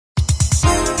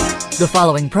The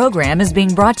following program is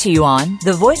being brought to you on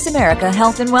the Voice America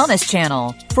Health and Wellness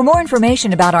Channel. For more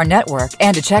information about our network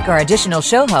and to check our additional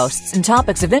show hosts and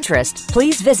topics of interest,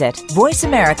 please visit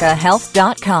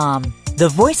voiceamericahealth.com. The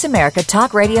Voice America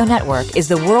Talk Radio Network is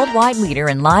the worldwide leader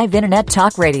in live Internet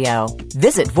talk radio.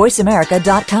 Visit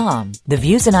voiceamerica.com. The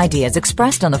views and ideas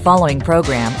expressed on the following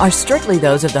program are strictly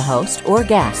those of the host or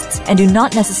guests and do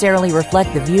not necessarily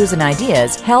reflect the views and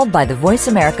ideas held by the Voice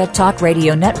America Talk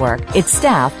Radio Network, its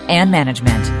staff, and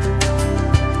management.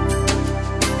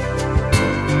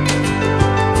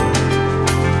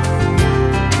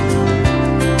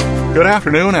 Good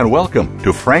afternoon and welcome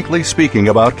to Frankly Speaking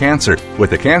About Cancer with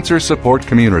the Cancer Support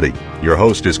Community. Your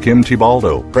host is Kim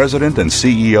Tibaldo, President and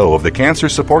CEO of the Cancer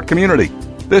Support Community.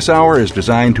 This hour is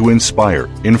designed to inspire,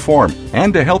 inform,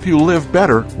 and to help you live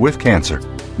better with cancer.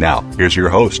 Now, here's your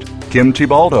host, Kim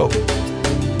Tibaldo.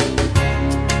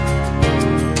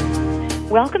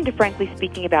 Welcome to Frankly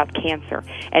Speaking About Cancer,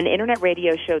 an internet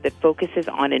radio show that focuses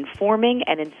on informing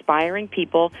and inspiring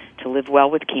people to live well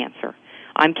with cancer.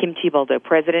 I'm Kim Tibaldo,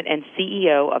 President and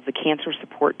CEO of the Cancer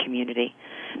Support Community.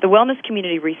 The wellness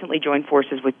community recently joined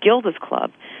forces with Gilda's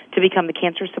Club to become the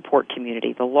Cancer Support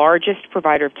Community, the largest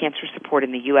provider of cancer support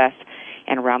in the U.S.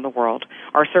 and around the world.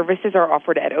 Our services are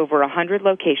offered at over 100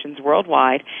 locations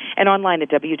worldwide and online at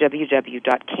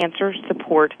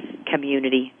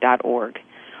www.cancersupportcommunity.org.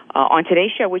 On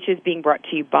today's show, which is being brought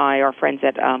to you by our friends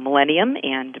at Millennium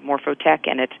and Morphotech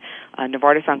and at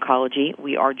Novartis Oncology,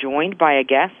 we are joined by a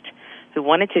guest who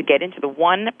wanted to get into the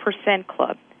 1%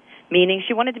 club, meaning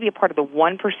she wanted to be a part of the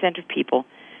 1% of people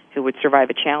who would survive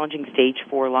a challenging stage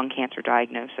 4 lung cancer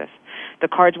diagnosis. The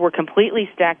cards were completely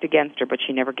stacked against her, but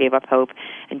she never gave up hope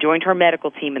and joined her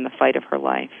medical team in the fight of her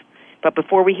life. But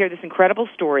before we hear this incredible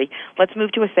story, let's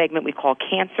move to a segment we call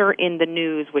Cancer in the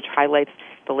News, which highlights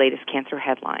the latest cancer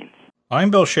headlines.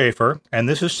 I'm Bill Schaefer, and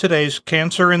this is today's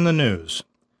Cancer in the News.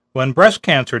 When breast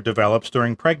cancer develops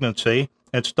during pregnancy,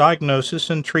 its diagnosis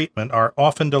and treatment are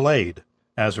often delayed.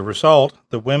 As a result,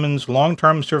 the women's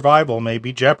long-term survival may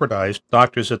be jeopardized,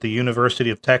 doctors at the University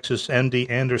of Texas MD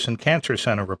Anderson Cancer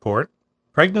Center report.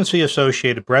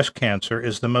 Pregnancy-associated breast cancer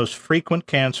is the most frequent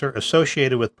cancer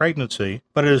associated with pregnancy,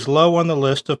 but it is low on the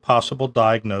list of possible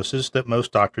diagnoses that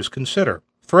most doctors consider.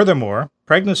 Furthermore,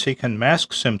 pregnancy can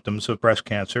mask symptoms of breast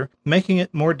cancer, making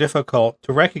it more difficult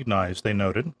to recognize, they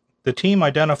noted. The team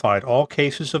identified all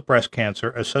cases of breast cancer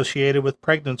associated with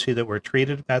pregnancy that were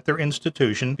treated at their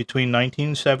institution between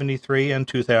 1973 and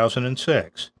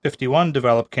 2006. 51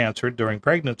 developed cancer during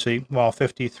pregnancy, while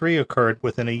 53 occurred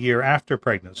within a year after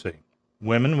pregnancy.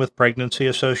 Women with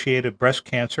pregnancy-associated breast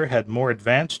cancer had more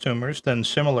advanced tumors than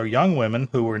similar young women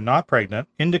who were not pregnant,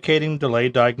 indicating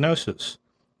delayed diagnosis.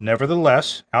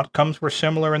 Nevertheless, outcomes were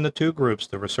similar in the two groups,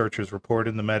 the researchers report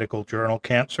in the medical journal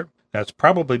Cancer. That's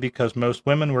probably because most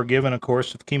women were given a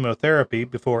course of chemotherapy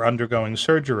before undergoing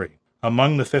surgery.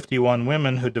 Among the 51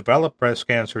 women who developed breast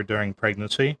cancer during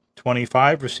pregnancy,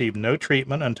 25 received no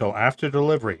treatment until after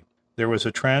delivery. There was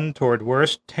a trend toward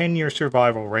worse 10-year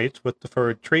survival rates with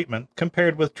deferred treatment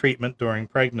compared with treatment during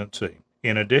pregnancy.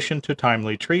 In addition to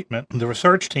timely treatment, the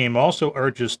research team also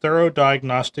urges thorough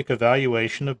diagnostic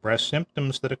evaluation of breast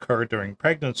symptoms that occur during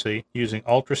pregnancy using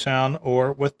ultrasound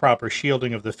or, with proper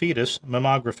shielding of the fetus,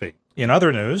 mammography. In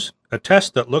other news, a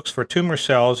test that looks for tumor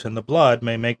cells in the blood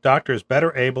may make doctors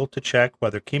better able to check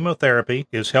whether chemotherapy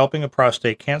is helping a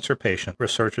prostate cancer patient,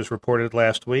 researchers reported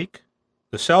last week.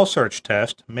 The cell search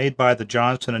test, made by the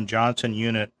Johnson & Johnson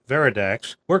unit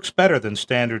Veradex, works better than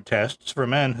standard tests for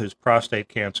men whose prostate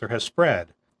cancer has spread.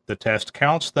 The test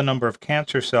counts the number of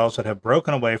cancer cells that have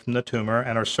broken away from the tumor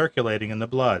and are circulating in the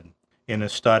blood. In a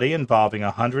study involving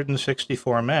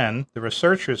 164 men, the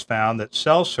researchers found that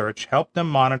cell search helped them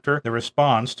monitor the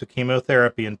response to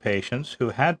chemotherapy in patients who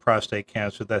had prostate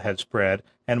cancer that had spread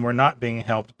and were not being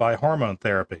helped by hormone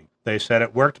therapy. They said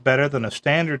it worked better than a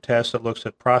standard test that looks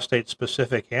at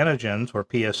prostate-specific antigens, or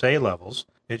PSA levels.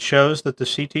 It shows that the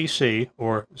CTC,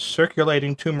 or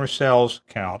circulating tumor cells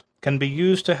count, can be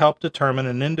used to help determine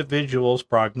an individual's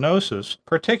prognosis,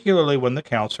 particularly when the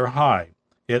counts are high.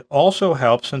 It also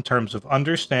helps in terms of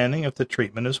understanding if the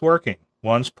treatment is working.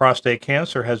 Once prostate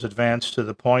cancer has advanced to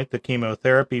the point that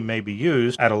chemotherapy may be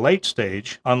used at a late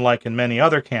stage, unlike in many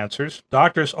other cancers,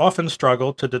 doctors often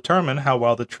struggle to determine how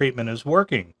well the treatment is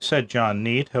working, said John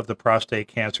Neate of the Prostate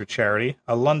Cancer Charity,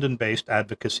 a London-based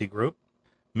advocacy group.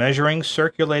 Measuring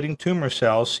circulating tumor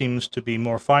cells seems to be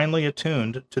more finely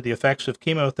attuned to the effects of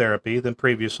chemotherapy than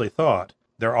previously thought.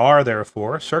 There are,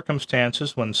 therefore,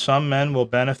 circumstances when some men will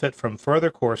benefit from further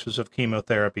courses of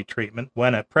chemotherapy treatment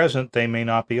when at present they may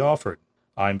not be offered.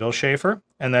 I'm Bill Schaefer,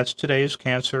 and that's today's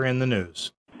Cancer in the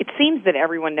News. It seems that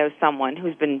everyone knows someone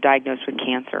who's been diagnosed with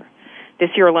cancer. This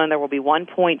year alone, there will be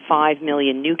 1.5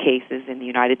 million new cases in the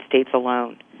United States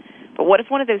alone. But what if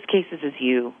one of those cases is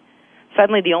you?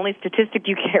 Suddenly, the only statistic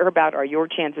you care about are your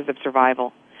chances of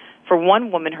survival. For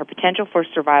one woman, her potential for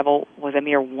survival was a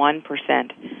mere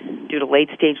 1% due to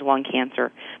late-stage lung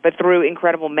cancer. But through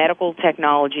incredible medical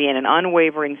technology and an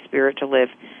unwavering spirit to live,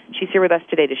 she's here with us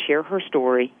today to share her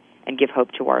story and give hope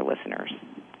to our listeners.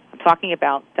 I'm talking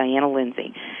about Diana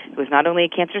Lindsay, who is not only a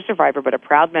cancer survivor, but a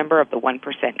proud member of the 1%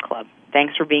 Club.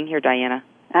 Thanks for being here, Diana.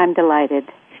 I'm delighted.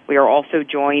 We are also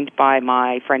joined by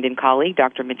my friend and colleague,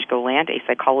 Dr. Mitch Goland, a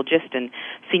psychologist and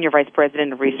Senior Vice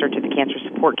President of Research at the Cancer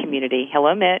Support Community.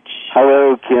 Hello, Mitch.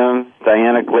 Hello, Kim.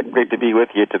 Diana, great to be with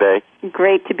you today.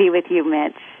 Great to be with you,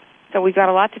 Mitch. So we've got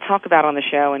a lot to talk about on the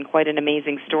show and quite an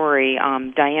amazing story.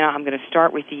 Diana, I'm going to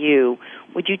start with you.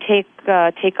 Would you take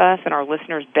us and our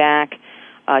listeners back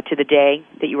to the day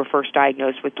that you were first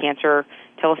diagnosed with cancer?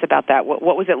 Tell us about that.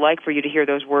 What was it like for you to hear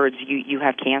those words, you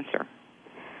have cancer?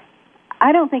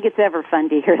 I don't think it's ever fun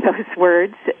to hear those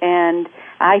words, and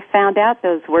I found out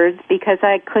those words because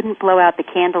I couldn't blow out the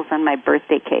candles on my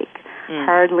birthday cake.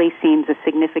 Hardly seems a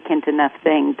significant enough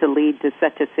thing to lead to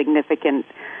such a significant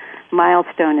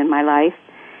milestone in my life.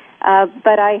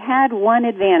 But I had one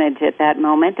advantage at that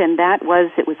moment, and that was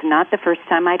it was not the first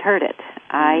time I'd heard it.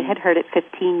 I had heard it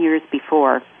 15 years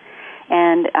before,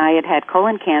 and I had had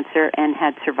colon cancer and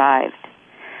had survived.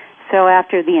 So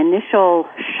after the initial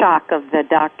shock of the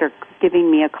doctor giving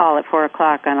me a call at 4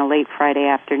 o'clock on a late Friday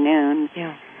afternoon,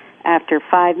 after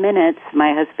 5 minutes,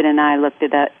 my husband and I looked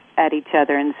at each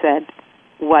other and said,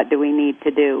 what do we need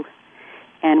to do?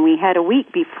 And we had a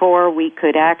week before we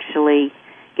could actually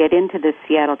get into the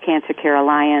Seattle Cancer Care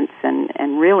Alliance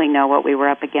and really know what we were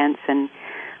up against. And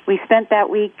we spent that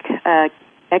week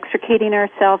extricating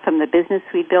ourselves from the business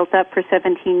we built up for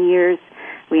 17 years.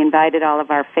 We invited all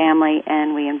of our family,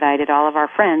 and we invited all of our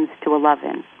friends to a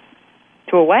love-in.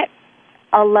 To a what?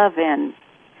 A love-in.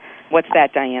 What's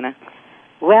that, Diana?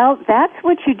 Well, that's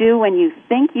what you do when you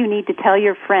think you need to tell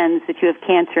your friends that you have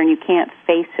cancer and you can't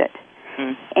face it.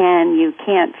 And you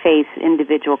can't face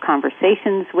individual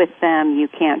conversations with them. You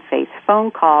can't face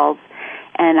phone calls.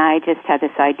 And I just had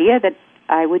this idea that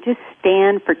I would just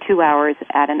stand for 2 hours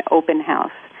at an open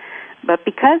house. But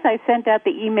because I sent out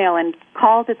the email and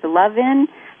called it the love-in,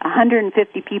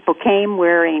 150 people came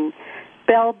wearing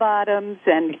bell-bottoms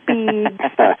and beads,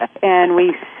 and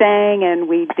we sang and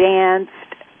we danced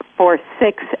for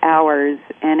 6 hours.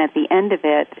 And at the end of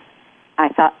it,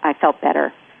 I felt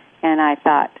better. And I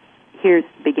thought, here's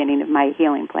the beginning of my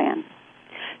healing plan.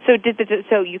 So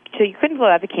you couldn't blow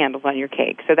out the candles on your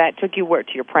cake. So that took you where,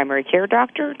 to your primary care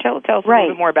doctor? Tell us a little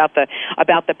bit more about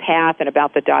the path and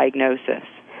about the diagnosis.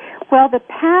 Well, the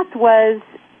path was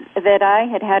that I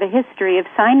had a history of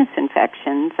sinus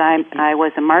infections. I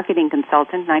was a marketing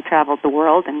consultant, and I traveled the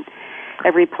world, and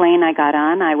every plane I got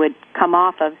on, I would come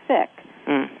off of sick.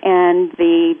 And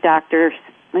the doctor,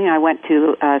 I went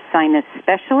to a sinus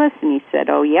specialist, and he said,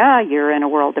 oh, yeah, you're in a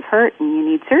world of hurt, and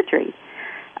you need surgery.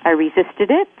 I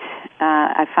resisted it.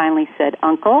 I finally said,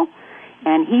 uncle,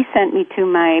 and he sent me to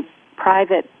my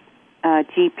private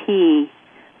GP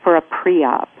for a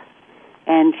pre-op.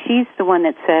 And she's the one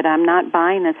that said, I'm not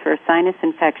buying this for a sinus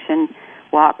infection,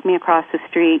 walked me across the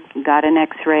street, got an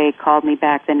X-ray, called me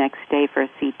back the next day for a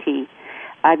CT.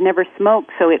 I've never smoked,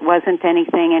 so it wasn't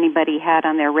anything anybody had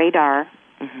on their radar.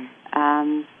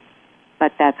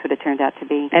 But that's what it turned out to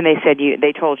be. And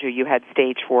they told you you had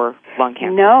stage 4 lung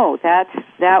cancer. No, that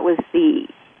was the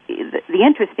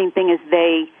interesting thing is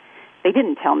they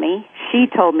didn't tell me. She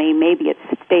told me maybe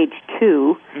it's stage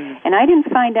 2, and I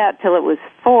didn't find out till it was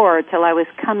 4, till I was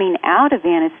coming out of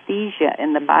anesthesia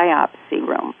in the biopsy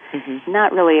room.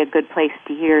 Not really a good place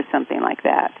to hear something like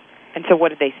that. And so what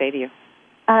did they say to you?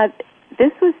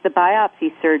 This was the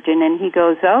biopsy surgeon, and he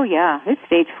goes, oh, yeah, it's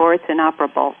stage 4, it's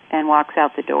inoperable, and walks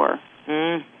out the door.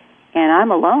 And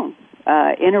I'm alone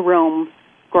in a room,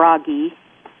 groggy,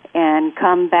 and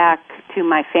come back to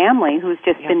my family, who's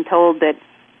just been told that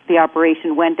the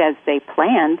operation went as they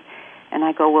planned. And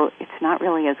I go, well, it's not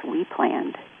really as we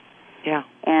planned. Yeah.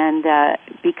 And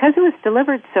because it was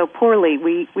delivered so poorly,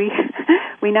 we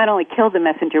not only killed the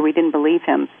messenger, we didn't believe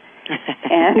him.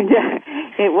 And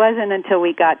it wasn't until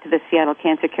we got to the Seattle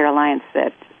Cancer Care Alliance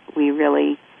that we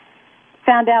really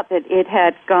found out that it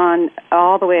had gone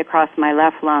all the way across my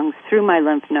left lung, through my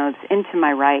lymph nodes, into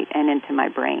my right, and into my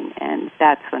brain. And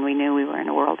that's when we knew we were in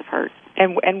a world of hurt.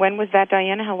 And when was that,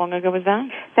 Diana? How long ago was that?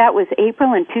 That was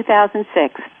April in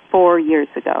 2006, 4 years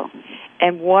ago.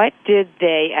 And what did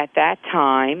they, at that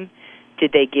time,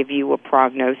 Did they give you a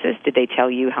prognosis? Did they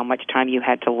tell you how much time you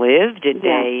had to live? Did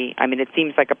they? I mean, it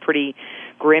seems like a pretty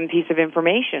grim piece of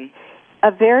information. A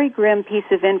very grim piece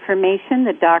of information.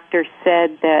 The doctor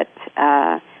said that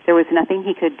there was nothing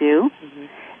he could do.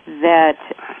 That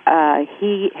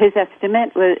his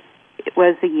estimate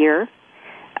was a year.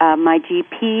 My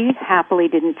GP happily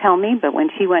didn't tell me, but when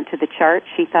she went to the chart,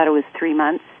 she thought it was 3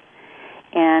 months.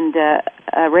 And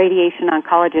a radiation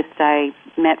oncologist I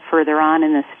met further on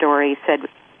in the story said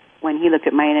when he looked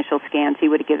at my initial scans, he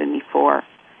would have given me 4.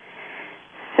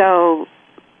 So,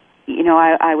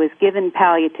 I was given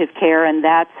palliative care, and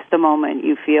that's the moment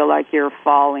you feel like you're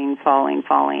falling,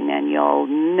 and you'll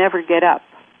never get up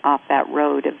off that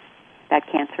road, that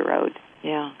cancer road.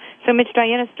 Yeah. So, Mitch,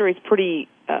 Diana's story is pretty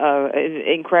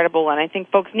incredible, and I think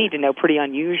folks need to know pretty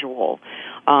unusual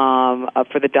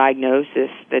for the diagnosis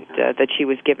that she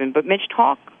was given. But Mitch,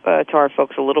 talk to our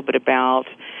folks a little bit about.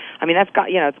 I mean, it's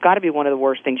got to be one of the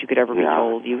worst things you could ever be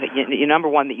told. You number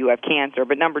one, that you have cancer,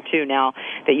 but number two, now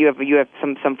that you have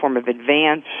some form of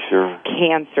advanced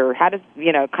cancer. How does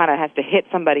kind of has to hit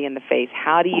somebody in the face?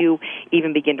 How do you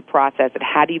even begin to process it?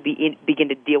 How do you begin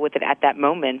to deal with it at that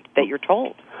moment that you're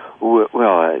told?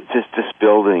 Well, just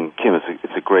building, Kim,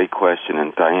 it's a great question,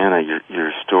 and Diana,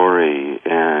 your story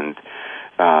and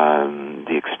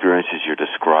the experiences you're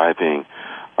describing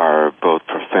are both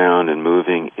profound and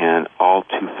moving and all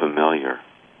too familiar.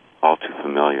 One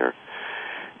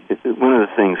of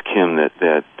the things, Kim, that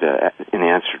in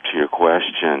answer to your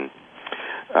question,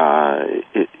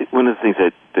 one of the things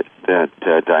that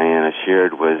Diana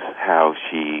shared was how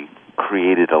she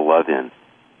created a love-in,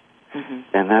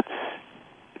 and that's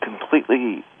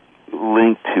completely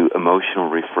linked to emotional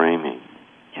reframing.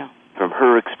 Yeah. From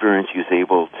her experience, she was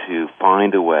able to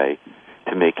find a way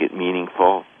to make it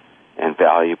meaningful and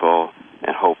valuable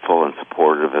and hopeful and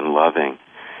supportive and loving.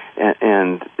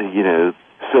 And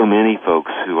so many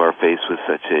folks who are faced with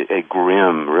such a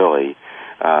grim, really,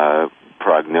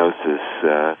 prognosis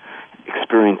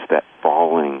experience that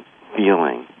falling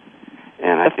feeling.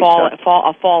 And a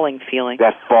falling feeling.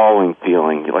 That falling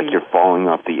feeling, like you're falling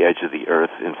off the edge of the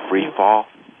earth in free fall.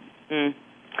 And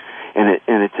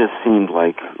it just seemed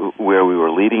like where we were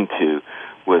leading to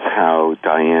was how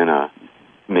Diana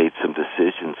made some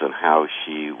decisions on how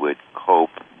she would cope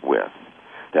with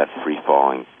that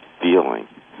free-falling feeling.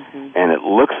 And it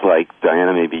looks like,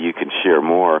 Diana, maybe you can share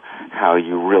more, how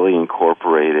you really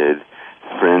incorporated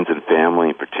friends and family,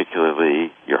 and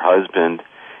particularly your husband,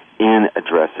 in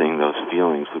addressing those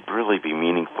feelings would really be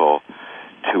meaningful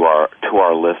to our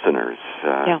listeners.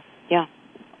 Yeah.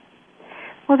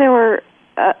 Well, there were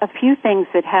a few things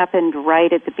that happened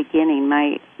right at the beginning.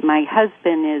 My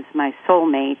husband is my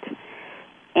soulmate,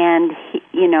 and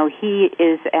he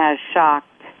is as shocked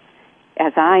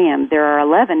as I am. There are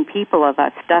 11 people of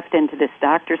us stuffed into this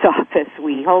doctor's office.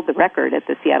 We hold the record at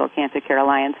the Seattle Cancer Care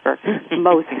Alliance for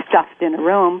most stuffed in a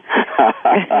room.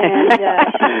 And,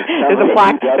 there's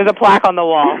a plaque on the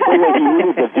wall.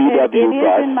 It is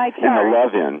in my chart.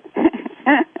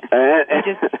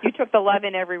 You took the love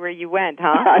in everywhere you went,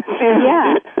 huh?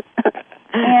 Yeah.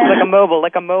 And like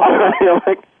a mobile.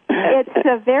 It's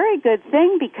a very good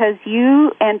thing because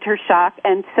you enter shock,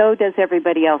 and so does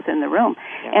everybody else in the room.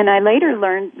 Yeah. And I later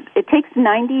learned it takes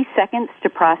 90 seconds to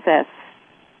process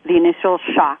the initial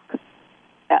shock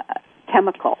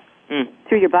chemical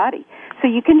through your body. So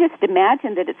you can just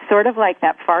imagine that it's sort of like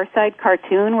that Far Side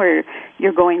cartoon where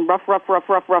you're going rough,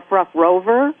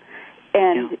 rover,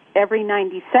 and every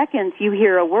 90 seconds you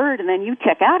hear a word and then you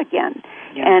check out again.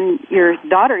 Yeah. And your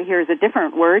daughter hears a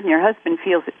different word and your husband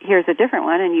hears a different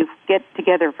one, and you get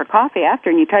together for coffee after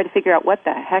and you try to figure out what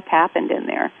the heck happened in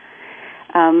there.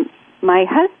 My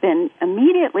husband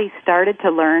immediately started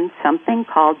to learn something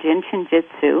called Jin Shin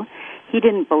Jitsu. He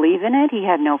didn't believe in it. He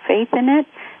had no faith in it.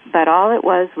 But all it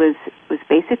was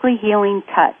basically healing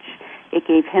touch. It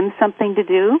gave him something to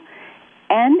do,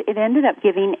 and it ended up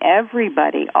giving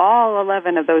everybody, all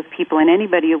 11 of those people, and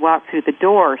anybody who walked through the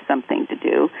door, something to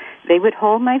do. They would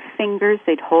hold my fingers,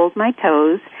 they'd hold my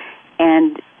toes,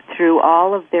 and through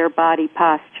all of their body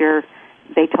posture,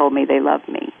 they told me they loved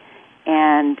me.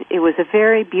 And it was a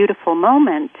very beautiful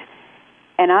moment,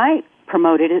 and I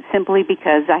promoted it simply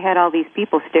because I had all these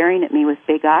people staring at me with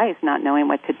big eyes, not knowing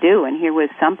what to do, and here was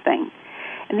something.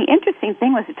 And the interesting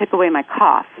thing was it took away my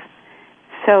cough.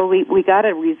 So we got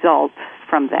a result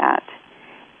from that.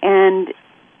 And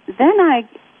then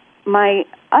my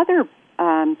other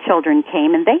children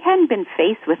came, and they hadn't been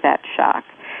faced with that shock.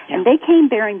 Yeah. And they came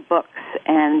bearing books,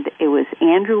 and it was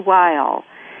Andrew Weil,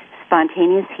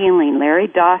 Spontaneous Healing, Larry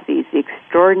Dossey's The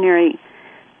Extraordinary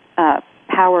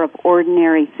Power of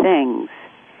Ordinary Things.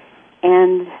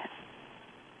 And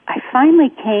I finally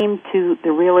came to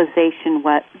the realization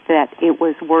that it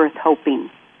was worth hoping.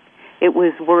 It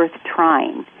was worth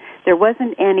trying. There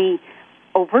wasn't any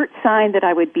overt sign that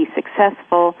I would be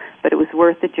successful, but it was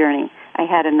worth the journey. I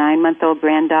had a 9-month-old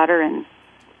granddaughter, and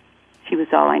she was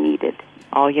all I needed.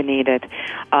 All you needed.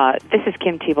 This is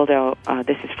Kim Thibodeau.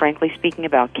 This is Frankly Speaking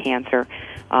About Cancer.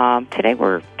 Today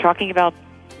we're talking about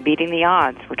beating the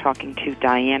odds. We're talking to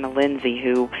Diana Lindsay,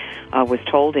 who was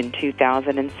told in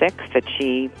 2006 that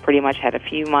she pretty much had a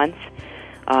few months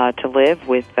to live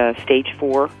with stage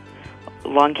 4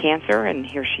 lung cancer, and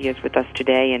here she is with us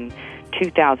today in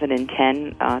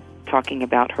 2010 talking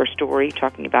about her story,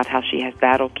 talking about how she has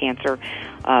battled cancer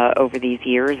over these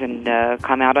years and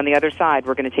come out on the other side.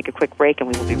 We're going to take a quick break,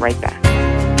 and we will be right back.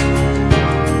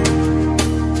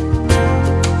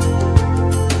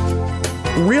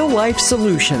 Real Life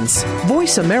Solutions.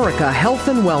 Voice America Health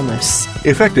and Wellness.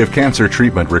 Effective cancer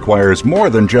treatment requires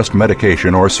more than just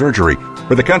medication or surgery.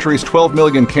 For the country's 12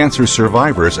 million cancer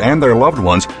survivors and their loved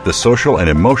ones, the social and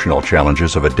emotional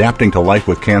challenges of adapting to life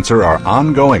with cancer are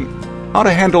ongoing. How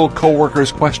to handle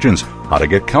coworkers' questions, how to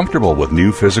get comfortable with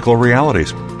new physical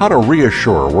realities, how to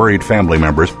reassure worried family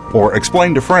members, or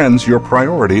explain to friends your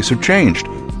priorities have changed.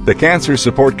 The Cancer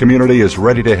Support Community is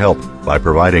ready to help by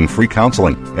providing free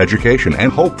counseling, education,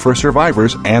 and hope for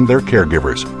survivors and their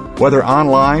caregivers. Whether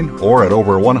online or at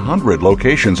over 100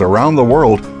 locations around the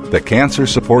world, the Cancer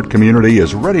Support Community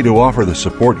is ready to offer the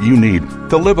support you need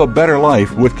to live a better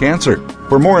life with cancer.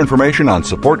 For more information on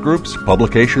support groups,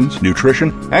 publications,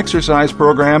 nutrition, exercise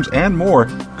programs, and more,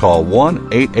 call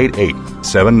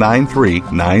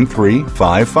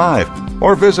 1-888-793-9355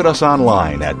 or visit us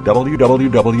online at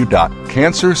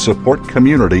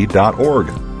www.cancersupportcommunity.org.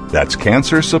 That's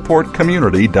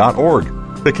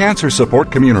cancersupportcommunity.org. The Cancer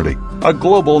Support Community, a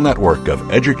global network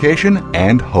of education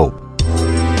and hope.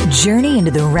 Journey into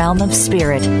the realm of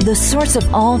spirit, the source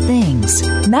of all things.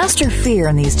 Master fear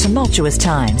in these tumultuous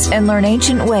times and learn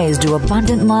ancient ways to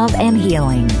abundant love and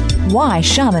healing. Why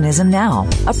Shamanism Now?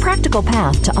 A practical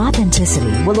path to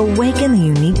authenticity will awaken the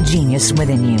unique genius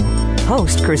within you.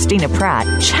 Host Christina Pratt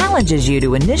challenges you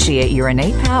to initiate your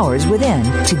innate powers within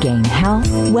to gain health,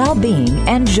 well-being,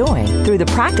 and joy through the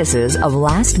practices of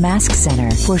Last Mask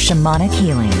Center for Shamanic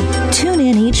Healing. Tune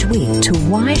in each week to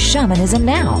Why Shamanism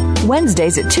Now?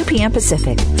 Wednesdays at 2 p.m.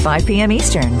 Pacific, 5 p.m.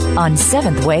 Eastern on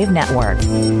Seventh Wave Network.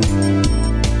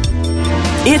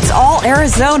 It's all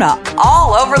Arizona,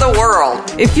 all over the world.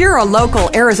 If you're a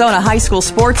local Arizona high school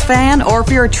sports fan, or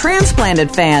if you're a transplanted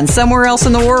fan somewhere else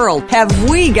in the world, have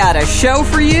we got a show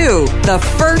for you. The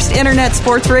first internet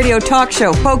sports radio talk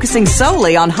show focusing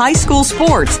solely on high school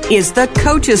sports is The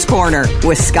Coach's Corner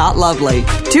with Scott Lovely.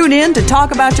 Tune in to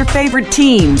talk about your favorite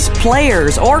teams,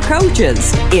 players, or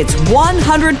coaches. It's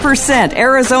 100%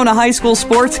 Arizona high school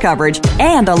sports coverage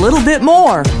and a little bit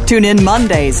more. Tune in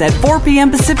Mondays at 4 p.m.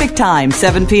 Pacific Time,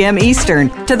 7 p.m. Eastern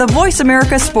to the Voice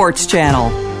America Sports Channel.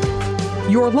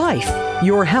 Your life,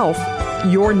 your health,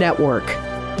 your network.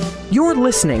 You're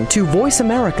listening to Voice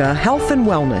America Health and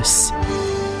Wellness.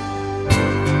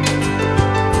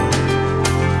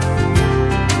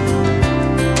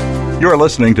 You're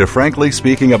listening to Frankly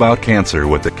Speaking About Cancer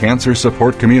with the Cancer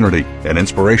Support Community, an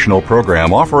inspirational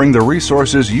program offering the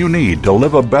resources you need to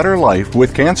live a better life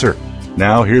with cancer.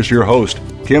 Now here's your host,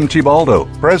 Kim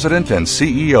Thibodeau, President and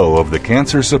CEO of the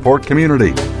Cancer Support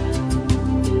Community.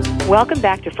 Welcome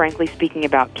back to Frankly Speaking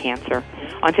About Cancer.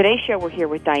 On today's show, we're here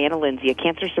with Diana Lindsay, a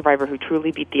cancer survivor who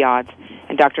truly beat the odds,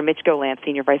 and Dr. Mitch Golan,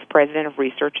 Senior Vice President of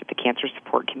Research at the Cancer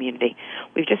Support Community.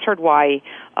 We've just heard why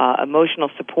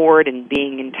emotional support and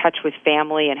being in touch with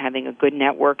family and having a good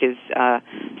network is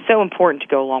so important to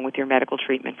go along with your medical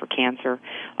treatment for cancer.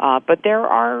 But there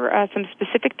are some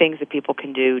specific things that people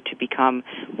can do to become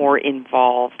more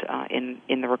involved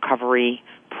in the recovery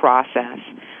process.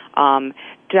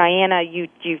 Diana, you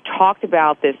talked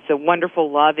about this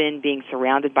wonderful love in being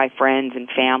surrounded by friends and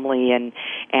family and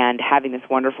having this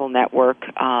wonderful network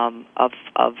of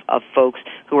folks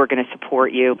who are going to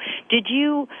support you. Did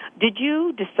you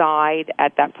decide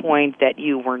at that point that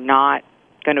you were not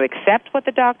going to accept what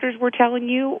the doctors were telling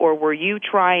you, or were you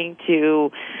trying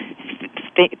to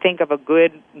think of a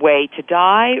good way to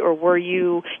die, or were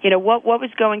you what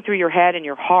was going through your head and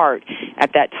your heart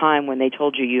at that time when they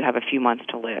told you have a few months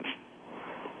to live?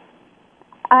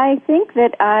 I think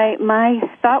that my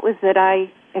thought was that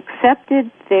I accepted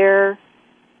their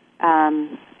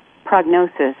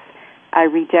prognosis. I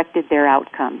rejected their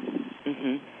outcome.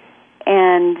 Mm-hmm.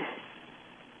 And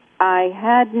I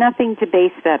had nothing to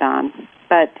base that on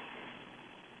but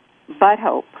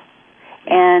hope.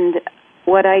 And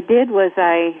what I did was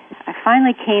I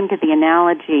finally came to the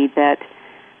analogy that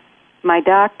my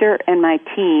doctor and my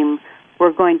team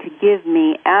were going to give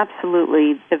me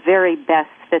absolutely the very best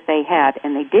that they had.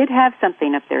 And they did have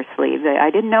something up their sleeve. I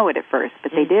didn't know it at first,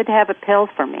 but they did have a pill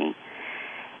for me.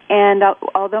 And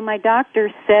although my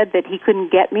doctor said that he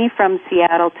couldn't get me from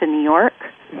Seattle to New York,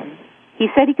 he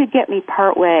said he could get me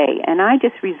part way. And I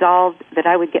just resolved that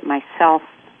I would get myself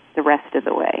the rest of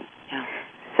the way. Yeah.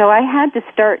 So I had to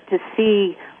start to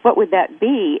see what would that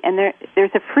be. And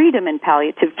there's a freedom in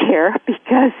palliative care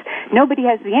because nobody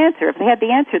has the answer. If they had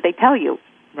the answer, they tell you.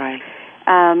 Right.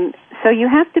 So you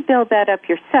have to build that up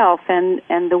yourself.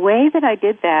 And the way that I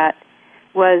did that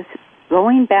was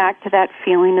going back to that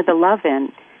feeling of the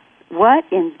love-in. What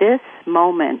in this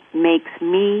moment makes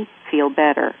me feel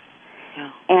better?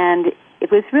 Yeah. And it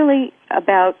was really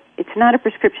about, it's not a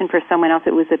prescription for someone else,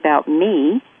 it was about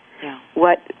me. Yeah.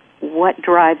 What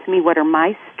drives me, what are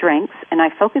my strengths, and I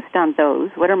focused on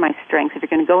those. What are my strengths? If you're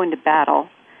going to go into battle,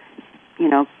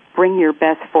 bring your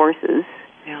best forces.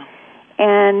 Yeah.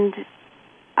 And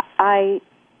I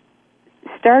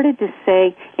started to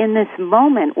say, in this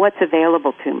moment, what's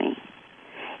available to me?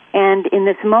 And in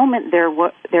this moment, there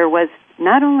was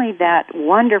not only that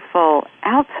wonderful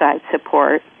outside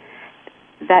support,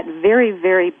 that very,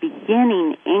 very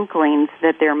beginning inklings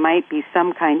that there might be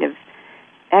some kind of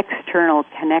external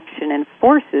connection and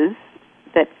forces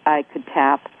that I could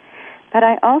tap, but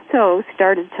I also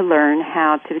started to learn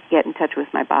how to get in touch with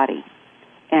my body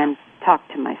and talk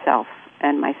to myself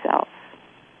and myself.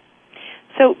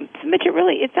 So, Mitch,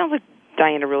 it sounds like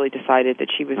Diana really decided that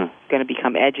she was going to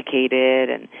become educated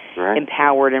and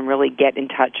empowered and really get in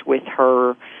touch with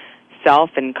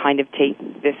herself and kind of take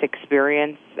this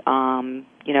experience,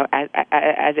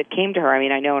 as it came to her. I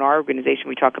mean, I know in our organization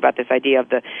we talk about this idea of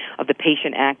the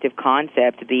patient active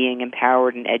concept, being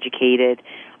empowered and educated.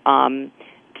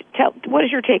 What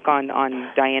is your take on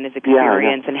Diana's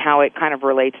experience and how it kind of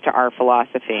relates to our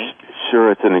philosophy?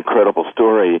 Sure, it's an incredible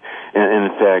story. And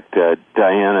in fact,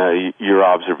 Diana, your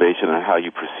observation on how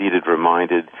you proceeded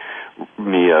reminded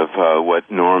me of what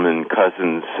Norman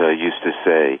Cousins used to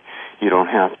say. You don't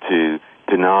have to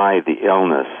deny the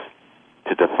illness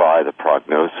to defy the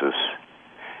prognosis.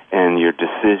 And your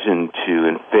decision to,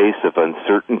 in face of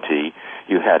uncertainty,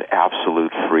 you had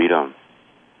absolute freedom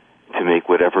to make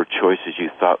whatever choices you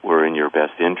thought were in your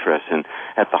best interest. And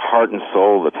at the heart and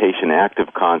soul, the patient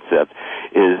active concept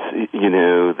is,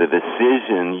 the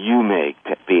decision you make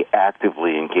to be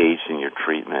actively engaged in your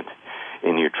treatment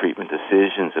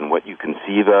decisions and what you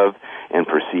conceive of and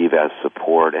perceive as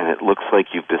support. And it looks like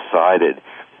you've decided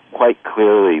quite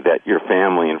clearly that your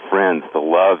family and friends, the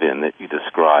love-in that you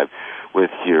describe, with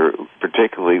your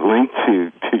particularly linked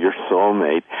to your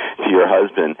soulmate, to your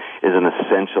husband, is an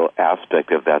essential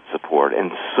aspect of that support.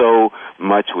 And so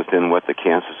much within what the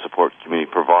cancer support community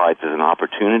provides is an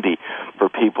opportunity for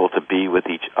people to be with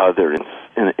each other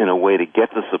in a way to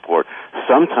get the support,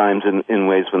 sometimes in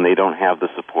ways when they don't have the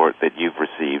support that you've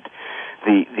received.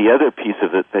 The other piece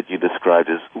of it that you described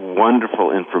is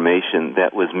wonderful information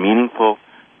that was meaningful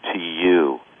to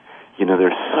you.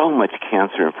 There's so much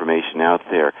cancer information out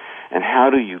there, and how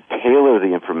do you tailor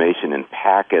the information in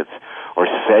packets or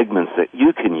segments that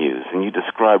you can use? And you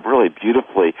describe really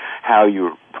beautifully how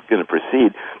you're going to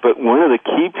proceed. But one of the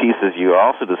key pieces you're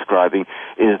also describing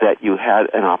is that you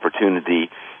had an opportunity,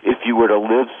 if you were to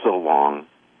live so long,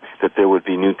 that there would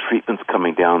be new treatments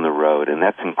coming down the road, and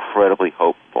that's incredibly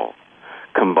hopeful.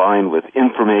 Combined with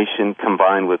information,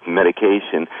 combined with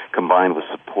medication, combined with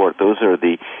support. Those are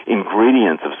the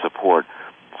ingredients of support.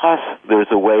 Plus,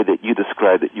 there's a way that you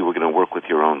described that you were going to work with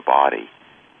your own body,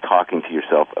 talking to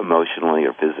yourself emotionally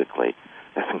or physically.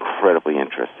 That's incredibly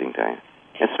interesting, Diane.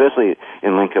 Especially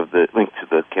in link to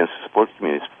the cancer support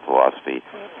community's philosophy,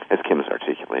 as Kim has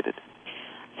articulated.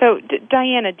 So,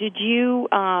 Diana, did you,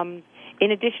 in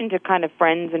addition to kind of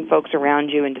friends and folks around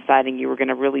you and deciding you were going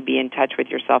to really be in touch with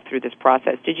yourself through this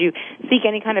process, did you seek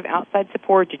any kind of outside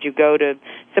support? Did you go to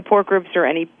support groups or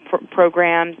any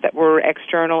programs that were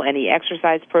external, any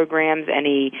exercise programs,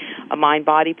 any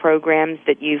mind-body programs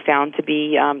that you found to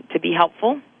be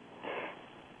helpful?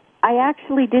 I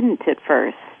actually didn't at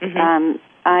first. Mm-hmm.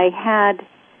 I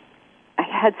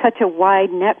had such a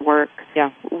wide network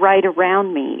right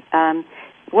around me.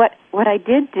 What I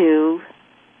did do,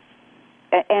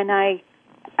 and I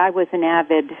was an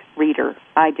avid reader.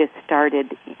 I just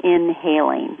started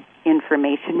inhaling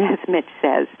information, as Mitch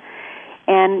says.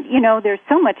 And, there's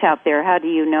so much out there. How do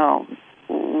you know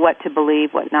what to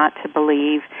believe, what not to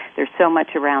believe? There's so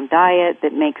much around diet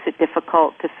that makes it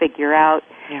difficult to figure out.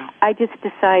 Yeah. I just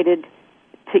decided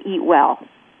to eat well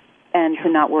and to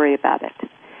not worry about it.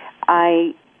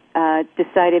 I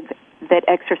decided that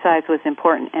exercise was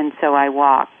important, and so I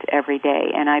walked every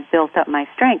day, and I built up my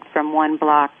strength from 1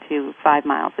 block to 5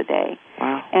 miles a day.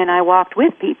 Wow. And I walked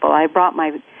with people. I brought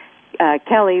my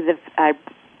Kelly. I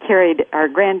carried our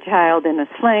grandchild in a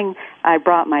sling. I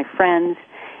brought my friends.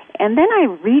 And then I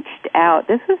reached out.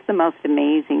 This was the most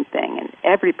amazing thing, and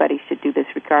everybody should do this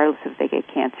regardless if they get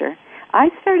cancer. I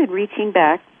started reaching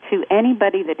back to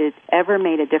anybody that has ever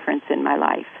made a difference in my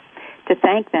life to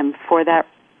thank them for that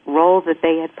role that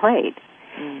they had played.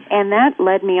 And that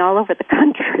led me all over the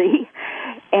country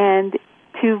and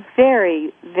to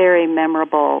very, very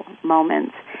memorable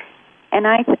moments. And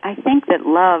I think that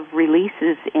love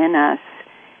releases in us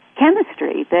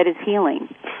chemistry that is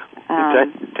healing.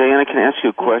 Diana, can I ask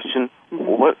you a question?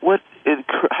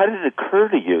 How did it occur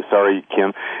to you? Sorry,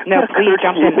 Kim. No, please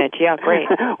jump in, Mitch. Yeah, great.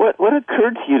 What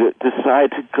occurred to you to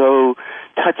decide to go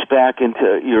touch back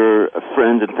into your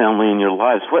friends and family in your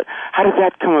lives? How did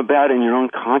that come about in your own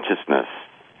consciousness?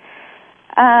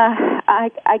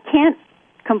 I can't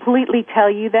completely tell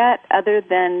you that other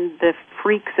than the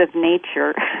freaks of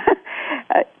nature.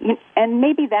 And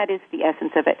maybe that is the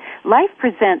essence of it. Life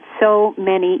presents so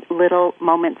many little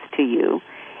moments to you,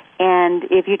 and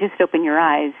if you just open your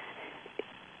eyes,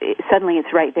 suddenly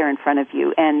it's right there in front of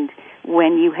you. And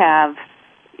when you have,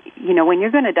 when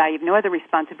you're going to die, you have no other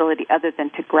responsibility other than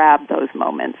to grab those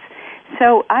moments.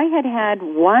 So I had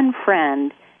one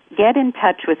friend get in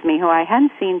touch with me who I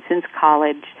hadn't seen since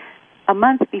college a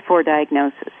month before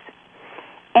diagnosis.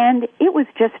 And it was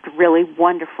just really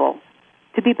wonderful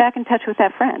to be back in touch with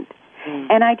that friend.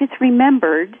 And I just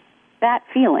remembered that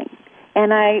feeling.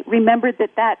 And I remembered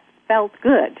that felt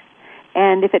good.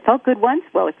 And if it felt good once,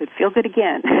 well, it could feel good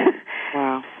again.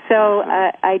 Wow. So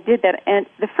I did that. And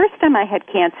the first time I had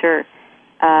cancer,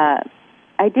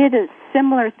 I did a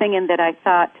similar thing in that I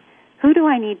thought, who do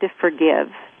I need to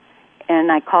forgive? And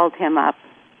I called him up.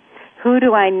 Who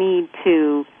do I need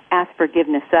to ask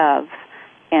forgiveness of?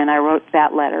 And I wrote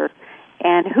that letter.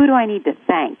 And who do I need to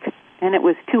thank? And it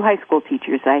was 2 high school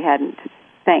teachers I hadn't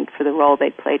thanked for the role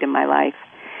they'd played in my life.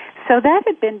 So that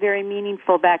had been very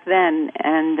meaningful back then,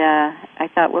 and I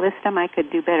thought, well, this time I could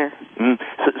do better.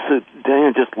 So,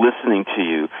 Diana, just listening to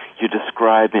you, you're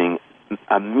describing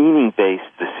a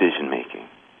meaning-based decision-making,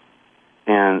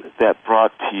 and that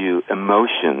brought to you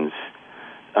emotions,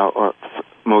 or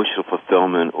emotional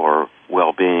fulfillment, or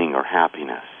well-being, or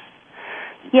happiness.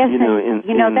 Yes,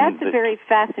 that's a very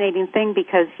fascinating thing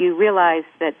because you realize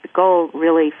that the goal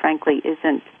really, frankly,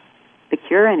 isn't the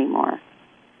cure anymore.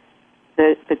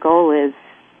 The goal is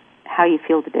how you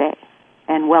feel today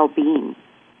and well-being.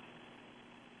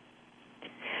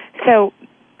 So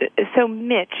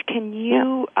Mitch, can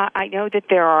you? Yeah. I know that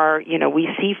there are. We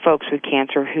see folks with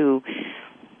cancer who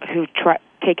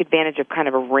take advantage of kind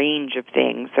of a range of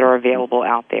things that are available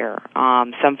out there.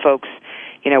 Some folks,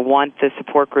 want the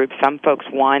support group. Some folks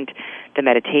want the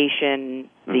meditation,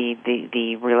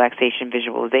 the relaxation,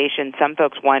 visualization. Some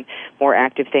folks want more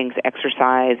active things,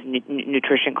 exercise,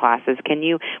 nutrition classes.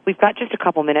 We've got just a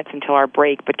couple minutes until our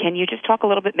break, but can you just talk a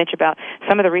little bit, Mitch, about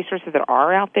some of the resources that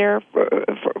are out there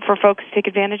for folks to take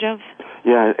advantage of?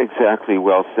 Yeah, exactly.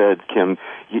 Well said, Kim.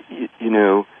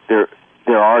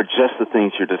 There are just the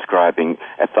things you're describing.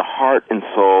 At the heart and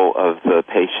soul of the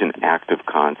patient active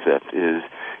concept is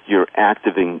your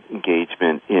active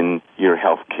engagement in your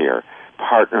health care,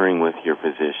 partnering with your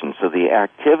physician. So the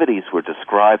activities we're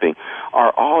describing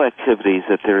are all activities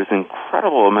that there is an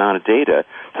incredible amount of data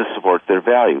to support their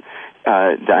value.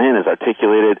 Diana's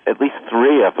articulated at least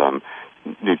 3 of them: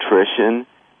 nutrition,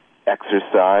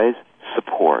 exercise,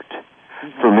 support.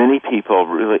 For many people,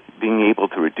 really being able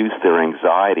to reduce their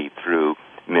anxiety through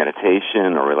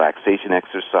meditation or relaxation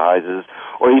exercises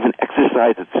or even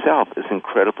exercise itself is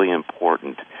incredibly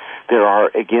important. There are,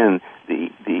 again, the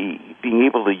being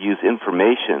able to use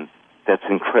information that's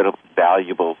incredibly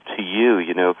valuable to you.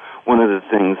 One of the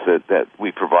things that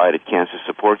we provide at Cancer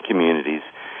Support Communities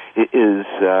is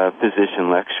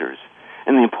physician lectures.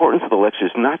 And the importance of the lecture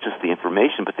is not just the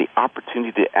information, but the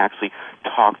opportunity to actually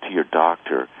talk to your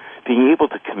doctor. Being able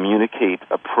to communicate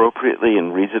appropriately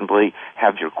and reasonably,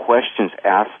 have your questions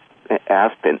asked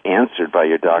and answered by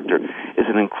your doctor is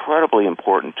an incredibly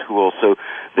important tool. So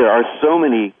there are so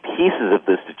many pieces of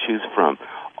this to choose from,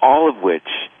 all of which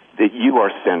that you are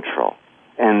central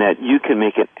and that you can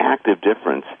make an active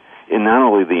difference in not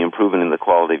only the improvement in the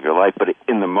quality of your life, but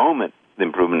in the moment, the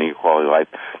improvement in your quality of life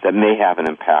that may have an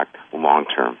impact long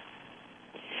term.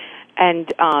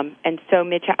 And so,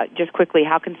 Mitch, just quickly,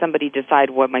 how can somebody decide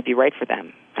what might be right for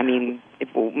them? I mean,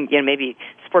 maybe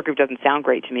support group doesn't sound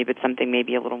great to me, but something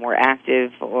maybe a little more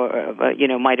active or,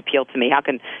 might appeal to me. How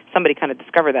can somebody kind of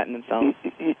discover that in themselves?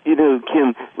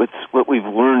 Kim, what we've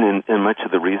learned in much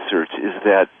of the research is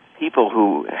that people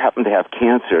who happen to have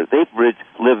cancer, they've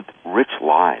lived rich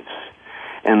lives.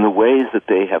 And the ways that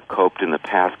they have coped in the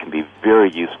past can be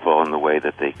very useful in the way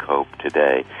that they cope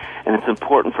today. And it's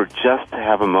important for just to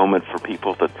have a moment for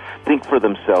people to think for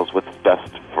themselves what's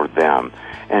best for them.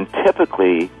 And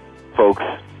typically, folks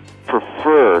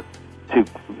prefer to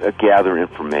gather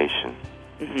information.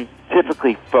 Mm-hmm.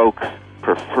 Typically, folks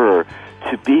prefer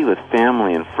to be with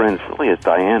family and friends, really as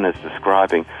Diana is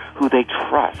describing, who they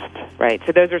trust. Right.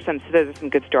 So those are some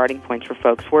good starting points for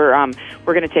folks. We're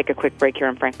going to take a quick break here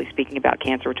on Frankly Speaking About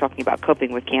Cancer. We're talking about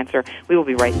coping with cancer. We will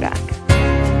be right back.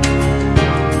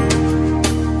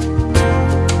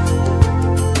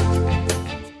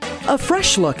 A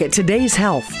fresh look at today's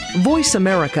health. Voice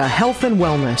America Health and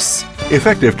Wellness.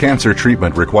 Effective cancer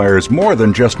treatment requires more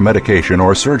than just medication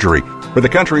or surgery. For the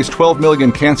country's 12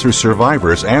 million cancer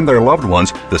survivors and their loved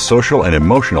ones, the social and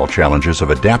emotional challenges of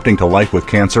adapting to life with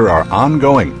cancer are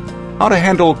ongoing. How to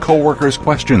handle coworkers'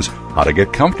 questions, how to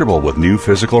get comfortable with new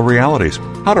physical realities,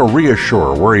 how to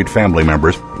reassure worried family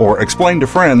members, or explain to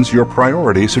friends your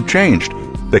priorities have changed.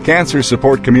 The Cancer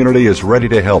Support Community is ready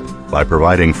to help by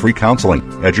providing free counseling,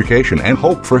 education, and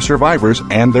hope for survivors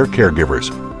and their caregivers.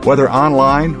 Whether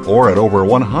online or at over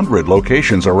 100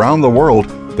 locations around the world,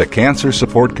 the Cancer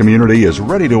Support Community is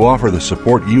ready to offer the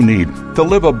support you need to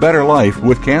live a better life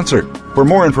with cancer. For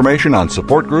more information on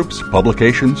support groups,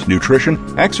 publications, nutrition,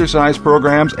 exercise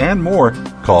programs, and more,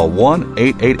 call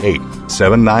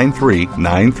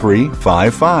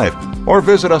 1-888-793-9355 or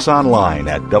visit us online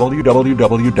at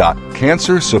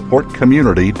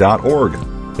www.cancersupportcommunity.org.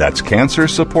 That's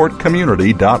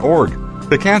cancersupportcommunity.org.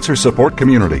 The Cancer Support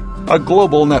Community, a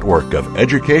global network of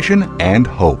education and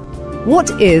hope.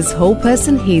 What is whole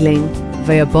person healing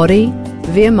via body,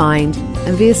 via mind,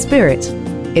 and via spirit?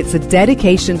 It's a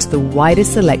dedication to the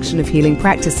widest selection of healing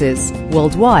practices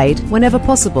worldwide whenever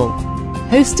possible.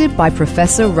 Hosted by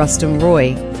Professor Rustum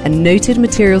Roy, a noted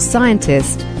materials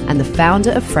scientist and the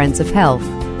founder of Friends of Health,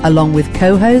 along with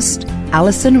co-host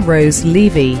Alison Rose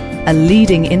Levy, a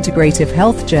leading integrative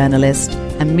health journalist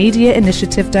and media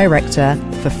initiative director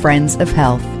for Friends of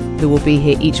Health, who will be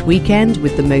here each weekend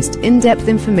with the most in-depth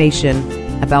information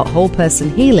about whole person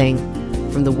healing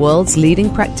from the world's leading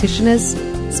practitioners,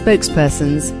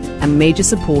 spokespersons, and major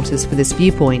supporters for this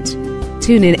viewpoint.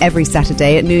 Tune in every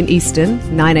Saturday at noon Eastern,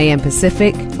 9 a.m.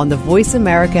 Pacific on the Voice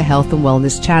America Health and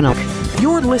Wellness channel.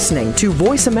 You're listening to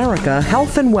Voice America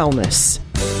Health and Wellness.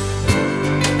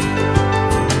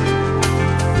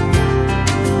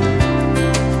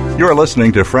 You're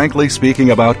listening to Frankly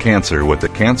Speaking About Cancer with the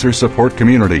Cancer Support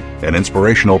Community, an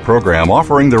inspirational program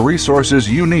offering the resources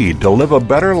you need to live a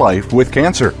better life with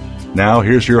cancer. Now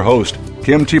here's your host,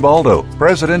 Kim Thiboldeaux,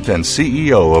 President and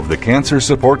CEO of the Cancer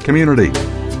Support Community.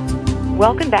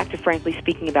 Welcome back to Frankly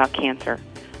Speaking About Cancer.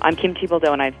 I'm Kim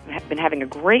Thiboldeaux, and I've been having a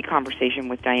great conversation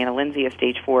with Diana Lindsay, a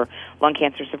stage 4 lung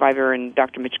cancer survivor, and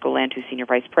Dr. Mitch Gallant, who's Senior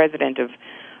Vice President of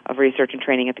Research and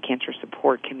Training at the Cancer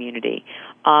Support Community.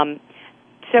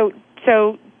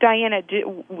 So Diana,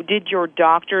 did your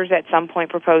doctors at some point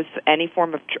propose any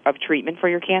form of treatment for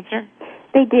your cancer?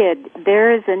 They did.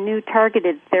 There is a new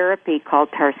targeted therapy called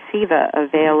Tarceva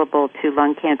available to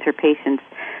lung cancer patients.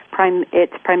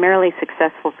 It's primarily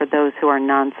successful for those who are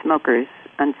non-smokers,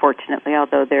 unfortunately,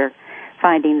 although they're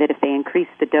finding that if they increase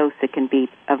the dose, it can be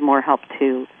of more help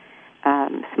to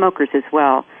smokers as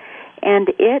well. And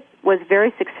it was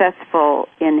very successful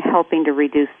in helping to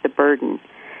reduce the burden.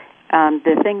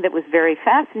 The thing that was very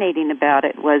fascinating about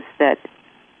it was that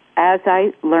as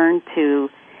I learned to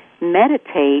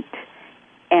meditate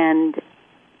and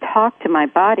talk to my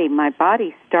body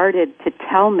started to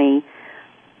tell me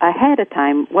ahead of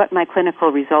time what my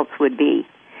clinical results would be.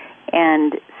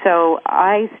 And so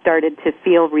I started to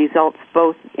feel results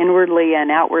both inwardly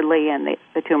and outwardly, and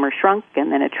the tumor shrunk,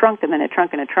 and then it shrunk, and then it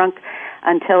shrunk, and it shrunk,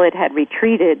 until it had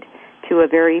retreated to a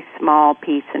very small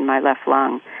piece in my left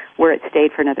lung, where it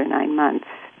stayed for another 9 months.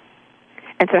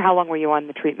 And so how long were you on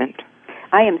the treatment?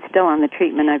 I am still on the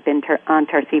treatment. I've been on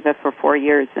Tarceva for 4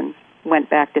 years and went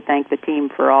back to thank the team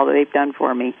for all that they've done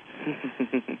for me.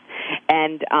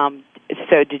 And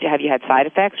so have you had side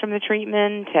effects from the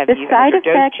treatment? Has your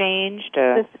dose changed?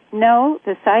 No,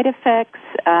 the side effects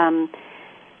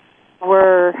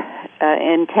were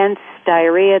intense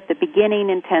diarrhea at the beginning,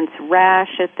 intense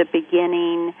rash at the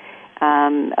beginning.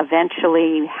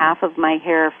 Eventually, half of my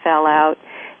hair fell out.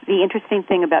 The interesting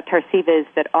thing about Tarceva is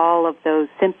that all of those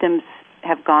symptoms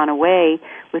have gone away,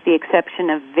 with the exception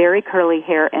of very curly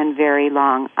hair and very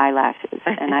long eyelashes.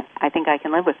 And I think I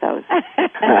can live with those.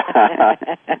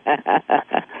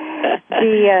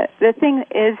 The thing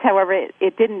is, however,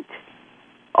 it didn't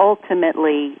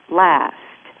ultimately last.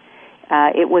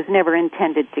 It was never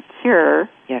intended to cure.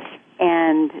 Yes.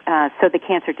 And so the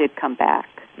cancer did come back.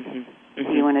 Mm-hmm.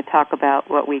 Do you want to talk about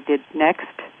what we did next?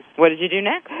 What did you do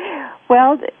next?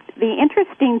 Well, the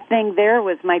interesting thing there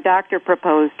was my doctor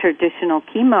proposed traditional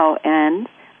chemo, and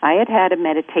I had had a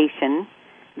meditation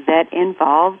that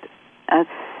involved a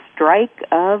strike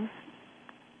of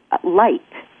light.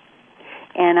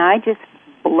 And I just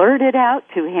blurted out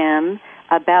to him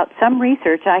about some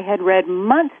research I had read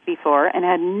months before and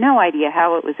had no idea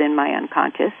how it was in my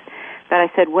unconscious. But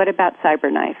I said, what about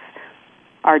CyberKnife?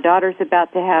 Our daughter's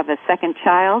about to have a second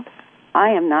child. I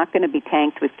am not going to be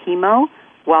tanked with chemo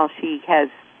while she's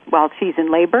in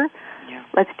labor. Yeah.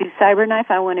 Let's do CyberKnife.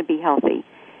 I want to be healthy.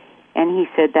 And he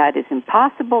said, that is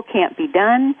impossible, can't be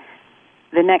done.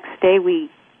 The next day we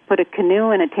put a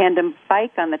canoe and a tandem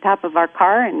bike on the top of our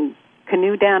car and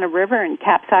canoe down a river and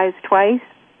capsized twice.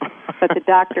 But the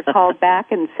doctor called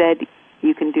back and said,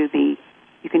 you can do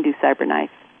CyberKnife.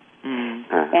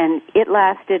 And it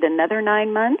lasted another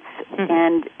 9 months.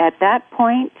 And at that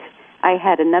point, I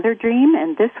had another dream,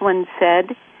 and this one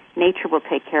said, nature will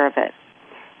take care of it.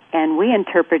 And we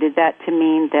interpreted that to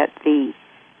mean that the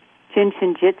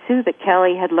Jinshin Jitsu that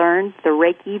Kelly had learned, the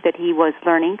Reiki that he was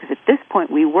learning, because at this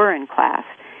point we were in class.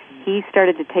 He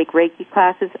started to take Reiki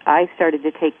classes. I started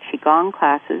to take Qigong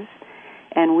classes.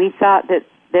 And we thought that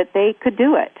they could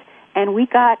do it. And we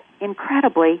got,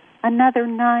 incredibly, another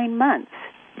 9 months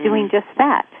doing just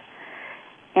that.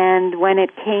 And when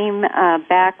it came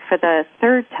back for the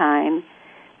third time,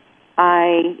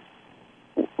 I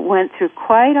went through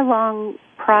quite a long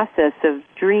process of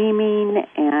dreaming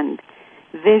and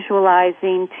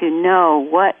visualizing to know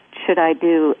what should I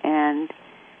do. And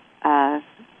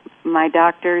my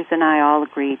doctors and I all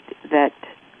agreed that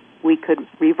we could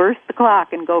reverse the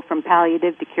clock and go from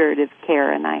palliative to curative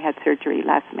care, and I had surgery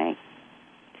last May.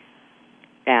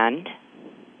 And?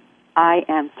 I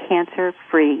am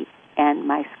cancer-free, and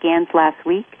my scans last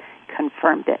week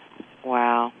confirmed it.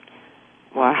 Wow.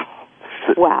 Wow.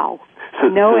 So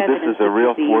evidence. This is a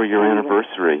real 4-year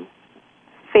anniversary.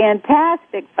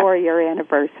 Fantastic 4-year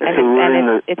anniversary.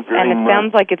 And it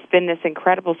sounds like it's been this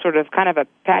incredible sort of kind of a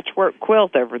patchwork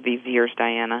quilt over these years,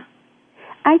 Diana.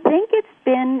 I think it's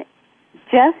been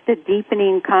just a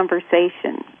deepening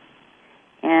conversation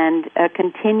and a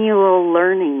continual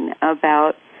learning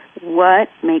about what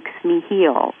makes me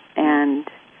heal. And,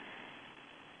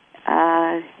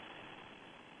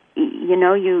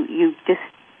 you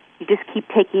just keep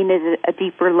taking it at a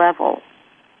deeper level.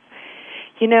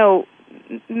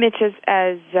 Mitch,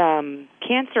 as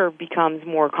cancer becomes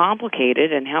more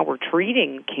complicated and how we're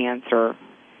treating cancer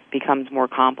becomes more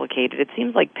complicated, it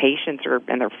seems like patients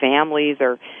and their families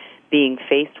are being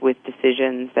faced with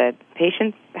decisions that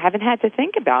patients haven't had to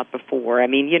think about before. I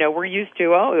mean, we're used to,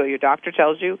 your doctor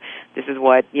tells you this is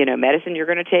what, medicine you're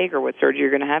going to take or what surgery you're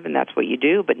going to have, and that's what you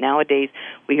do. But nowadays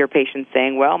we hear patients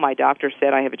saying, well, my doctor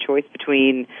said I have a choice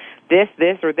between this,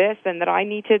 or this, and that I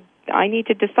need to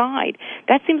decide.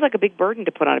 That seems like a big burden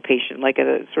to put on a patient, like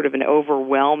a sort of an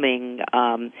overwhelming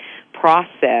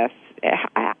process.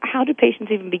 How do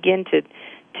patients even begin to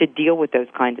deal with those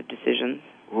kinds of decisions?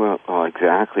 Well,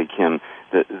 exactly, Kim.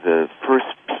 The first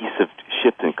piece of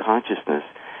shift in consciousness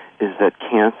is that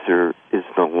cancer is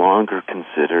no longer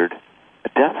considered a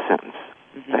death sentence.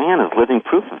 Mm-hmm. Diana's living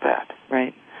proof of that.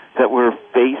 Right. That we're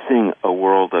facing a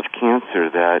world of cancer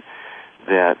that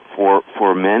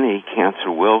for many, cancer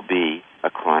will be a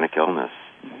chronic illness.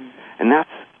 Mm-hmm. And that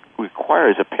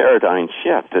requires a paradigm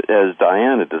shift, as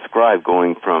Diana described,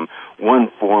 going from one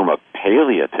form of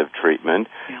palliative treatment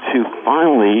to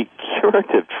finally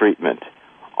curative treatment,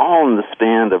 all in the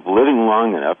span of living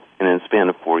long enough and in the span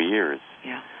of 4 years.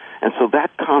 Yeah. And so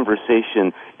that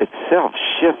conversation itself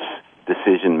shifts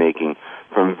decision-making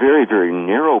from very, very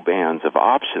narrow bands of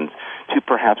options to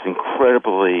perhaps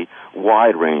incredibly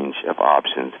wide range of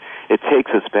options. It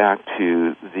takes us back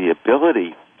to the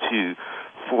ability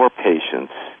for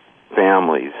patients,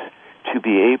 families, to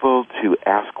be able to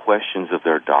ask questions of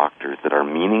their doctors that are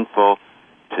meaningful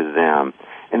to them.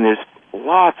 And there's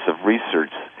lots of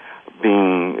research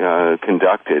being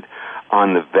conducted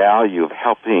on the value of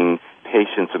helping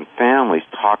patients and families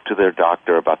talk to their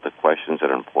doctor about the questions that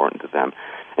are important to them.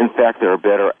 In fact, there are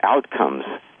better outcomes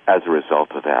as a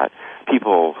result of that.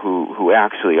 People who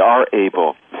actually are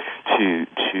able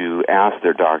to ask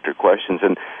their doctor questions,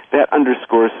 and that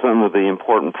underscores some of the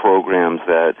important programs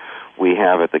that we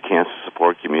have at the Cancer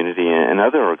Support Community and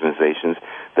other organizations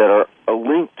that are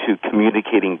linked to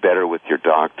communicating better with your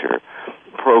doctor,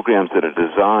 programs that are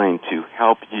designed to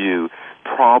help you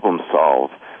problem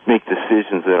solve, make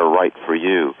decisions that are right for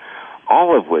you,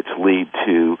 all of which lead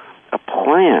to a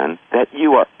plan that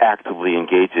you are actively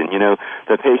engaged in. You know,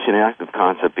 the patient active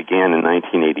concept began in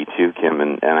 1982, Kim,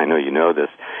 and I know you know this.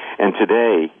 And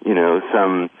today,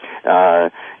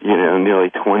 nearly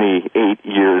 28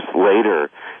 years later,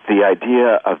 the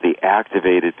idea of the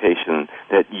activated patient,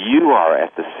 that you are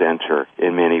at the center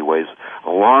in many ways,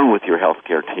 along with your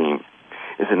healthcare team,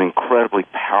 is an incredibly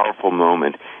powerful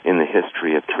moment in the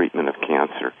history of treatment of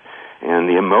cancer. And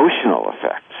the emotional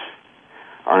effects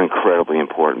are incredibly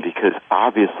important because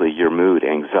obviously your mood,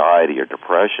 anxiety, or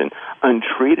depression,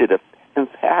 untreated,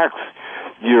 impacts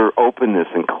your openness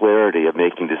and clarity of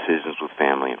making decisions with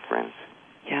family and friends.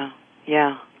 Yeah.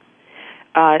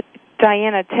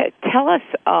 Diana, tell us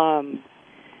a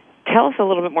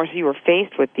little bit more. So you were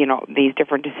faced with, these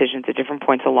different decisions at different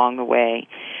points along the way.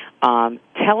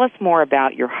 Tell us more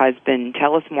about your husband.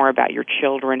 Tell us more about your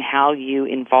children. How you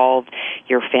involved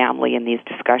your family in these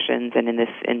discussions and in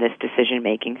this decision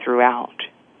making throughout.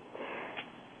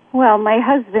 Well, my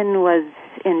husband was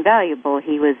invaluable.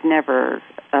 He was never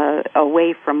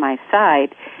away from my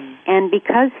side, and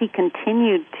because he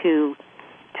continued to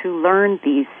learn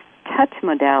these touch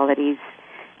modalities,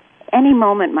 any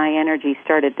moment my energy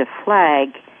started to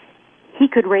flag, he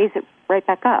could raise it right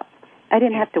back up. I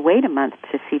didn't have to wait a month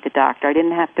to see the doctor. I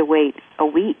didn't have to wait a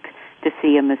week to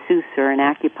see a masseuse or an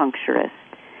acupuncturist.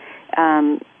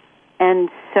 And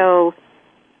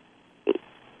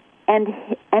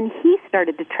he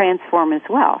started to transform as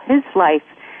well. His life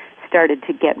started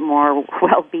to get more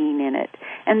well-being in it.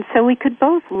 And so we could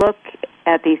both look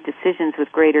at these decisions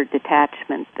with greater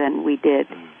detachment than we did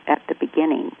at the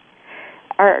beginning.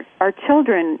 Our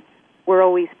children were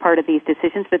always part of these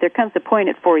decisions, but there comes a point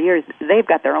at 4 years, they've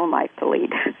got their own life to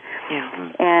lead.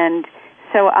 Yeah. And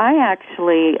so I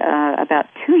actually, about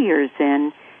 2 years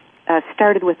in,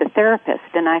 started with a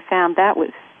therapist, and I found that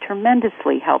was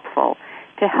tremendously helpful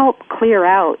to help clear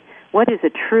out what is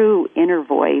a true inner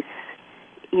voice,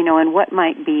 and what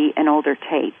might be an older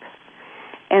tape.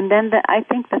 And then I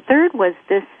think the third was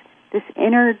this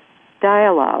inner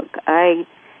dialogue.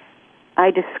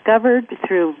 I discovered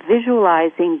through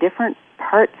visualizing different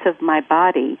parts of my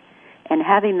body and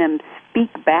having them speak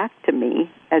back to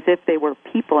me as if they were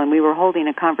people and we were holding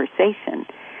a conversation,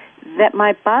 that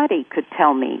my body could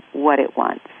tell me what it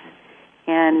wants.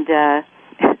 And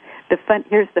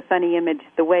here's the funny image.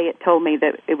 The way it told me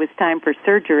that it was time for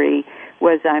surgery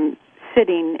was I'm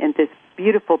sitting in this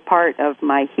beautiful part of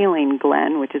my healing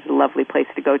glen, which is a lovely place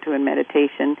to go to in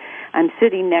meditation. I'm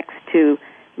sitting next to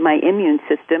my immune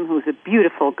system, who's a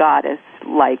beautiful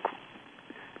goddess-like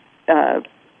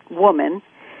woman,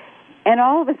 and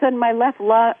all of a sudden my left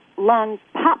lung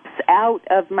pops out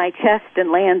of my chest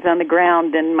and lands on the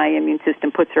ground, and my immune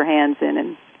system puts her hands in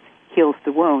and heals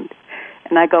the wound.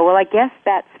 And I go, well, I guess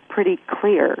that's pretty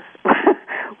clear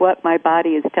what my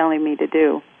body is telling me to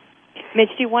do. Mitch,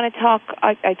 do you want to talk,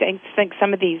 I think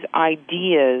some of these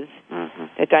ideas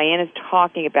that Diana's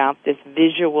talking about, this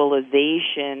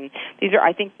visualization, these are,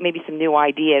 I think, maybe some new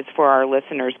ideas for our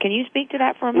listeners. Can you speak to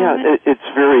that for a moment? Yeah, it's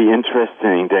very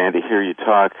interesting, Diana, to hear you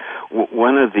talk.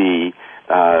 One of the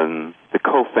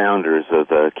co-founders of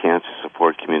the Cancer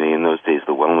Support Community, in those days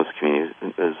the Wellness Community,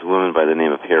 is a woman by the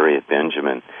name of Harriet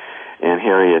Benjamin. And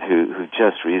Harriet, who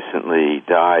just recently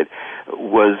died,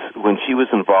 was, when she was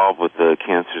involved with the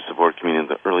Cancer Support Community in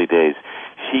the early days,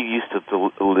 she used to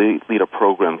lead a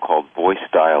program called Voice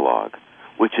Dialogue,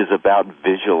 which is about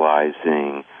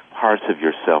visualizing parts of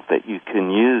yourself that you can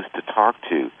use to talk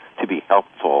to be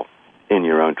helpful in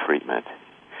your own treatment.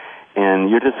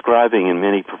 And you're describing in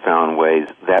many profound ways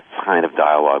that kind of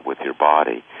dialogue with your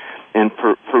body. And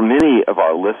for many of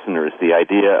our listeners, the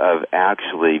idea of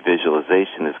actually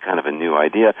visualization is kind of a new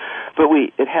idea, but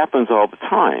it happens all the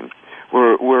time.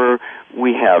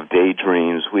 We have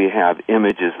daydreams, we have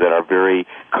images that are very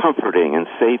comforting and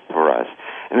safe for us,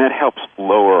 and that helps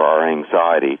lower our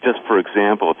anxiety. Just for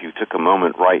example, if you took a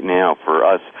moment right now for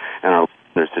us and our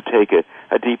listeners to take a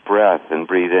deep breath and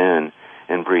breathe in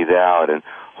and breathe out and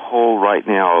hold right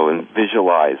now and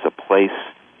visualize a place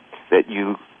that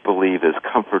you believe is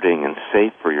comforting and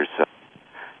safe for yourself,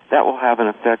 that will have an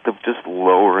effect of just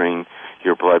lowering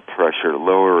your blood pressure,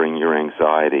 lowering your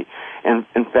anxiety. And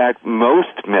in fact,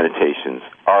 most meditations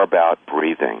are about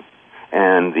breathing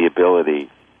and the ability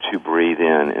to breathe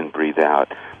in and breathe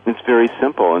out. It's very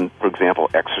simple, and for example,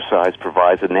 exercise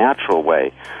provides a natural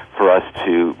way for us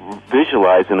to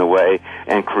visualize in a way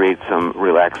and create some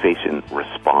relaxation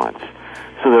response.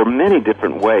 So there are many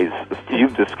different ways.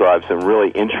 You've described some really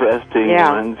interesting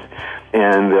ones,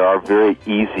 and there are very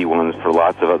easy ones for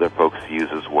lots of other folks to use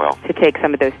as well. To take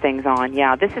some of those things on,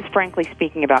 This is Frankly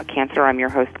Speaking About Cancer. I'm your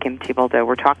host, Kim Thiboldeaux.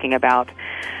 We're talking about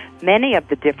many of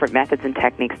the different methods and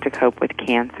techniques to cope with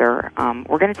cancer.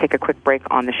 We're going to take a quick break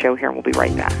on the show here, and we'll be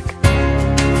right back.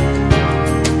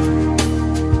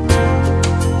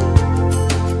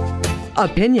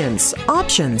 Opinions,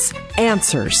 options,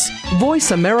 answers.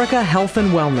 Voice America Health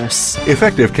and Wellness.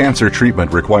 Effective cancer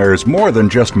treatment requires more than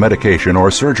just medication or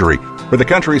surgery. For the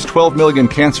country's 12 million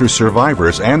cancer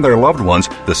survivors and their loved ones,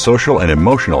 the social and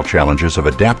emotional challenges of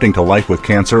adapting to life with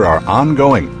cancer are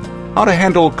ongoing. How to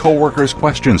handle coworkers'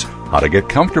 questions, how to get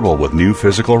comfortable with new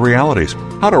physical realities,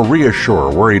 how to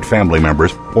reassure worried family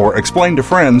members, or explain to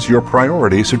friends your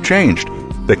priorities have changed.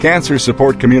 The Cancer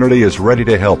Support Community is ready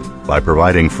to help by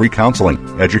providing free counseling,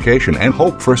 education, and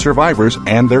hope for survivors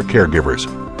and their caregivers.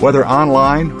 Whether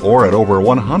online or at over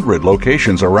 100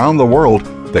 locations around the world,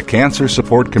 the Cancer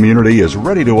Support Community is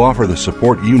ready to offer the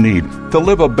support you need to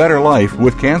live a better life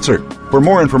with cancer. For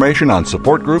more information on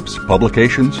support groups,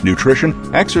 publications,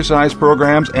 nutrition, exercise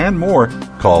programs, and more,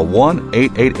 call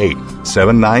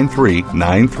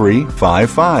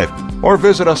 1-888-793-9355 or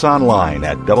visit us online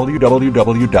at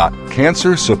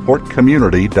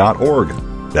www.cancersupportcommunity.org.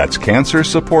 That's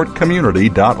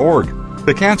cancersupportcommunity.org.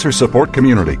 The Cancer Support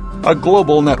Community, a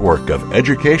global network of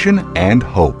education and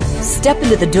hope. Step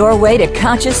into the doorway to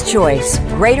conscious choice,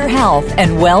 greater health,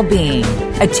 and well-being.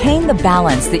 Attain the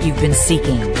balance that you've been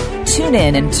seeking. Tune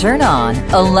in and turn on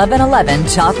 1111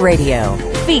 Talk Radio.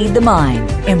 Feed the mind.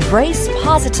 Embrace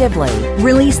positively.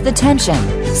 Release the tension.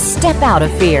 Step out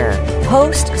of fear.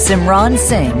 Host Simran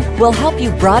Singh will help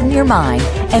you broaden your mind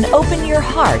and open your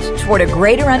heart toward a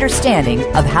greater understanding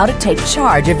of how to take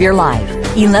charge of your life.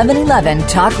 1111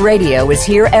 Talk Radio is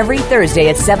here every Thursday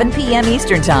at 7 p.m.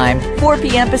 Eastern Time, 4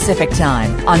 p.m. Pacific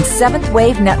Time on 7th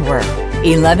Wave Network.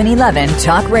 1111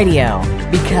 Talk Radio,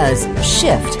 because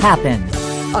shift happens.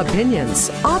 Opinions,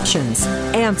 options,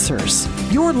 answers.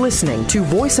 You're listening to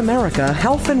Voice America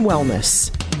Health and Wellness.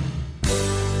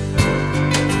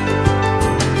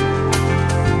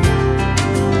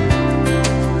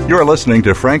 You're listening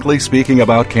to Frankly Speaking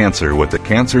About Cancer with the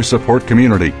Cancer Support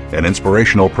Community, an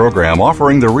inspirational program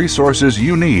offering the resources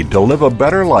you need to live a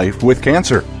better life with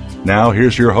cancer. Now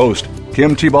here's your host,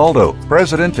 Kim Thiboldeaux,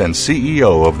 President and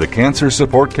CEO of the Cancer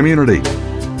Support Community.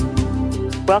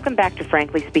 Welcome back to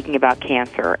Frankly Speaking About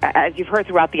Cancer. As you've heard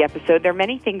throughout the episode, there are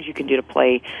many things you can do to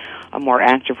play a more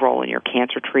active role in your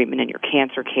cancer treatment and your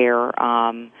cancer care.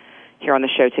 Here on the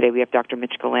show today, we have Dr.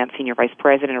 Mitch Gallant, Senior Vice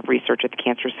President of Research at the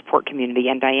Cancer Support Community,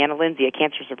 and Diana Lindsay, a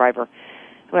cancer survivor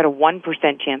who had a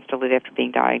 1% chance to live after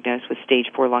being diagnosed with stage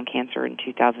 4 lung cancer in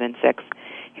 2006.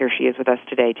 Here she is with us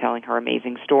today telling her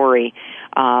amazing story.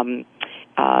 We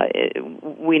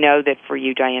know that for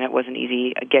you, Diana, it wasn't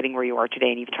easy getting where you are today,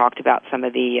 and you've talked about some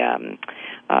of the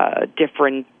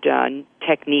different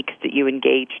techniques that you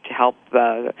engage to help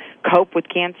cope with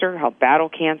cancer, help battle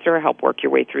cancer, help work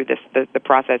your way through the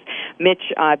process.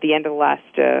 Mitch, at the end of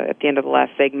the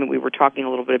last segment, we were talking a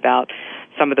little bit about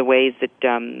some of the ways that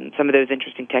some of those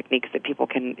interesting techniques that people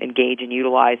can engage and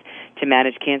utilize to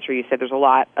manage cancer. You said there's a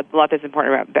lot that's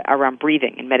important around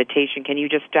breathing and meditation. Can you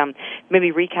just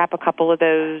maybe recap a couple of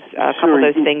those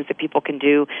things that people can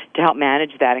do to help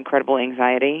manage that incredible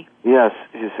anxiety? Yes,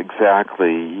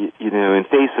 exactly. You know, in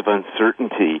face of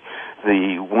uncertainty,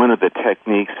 one of the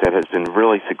techniques that has been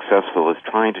really successful is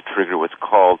trying to trigger what's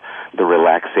called the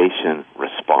relaxation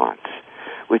response,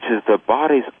 which is the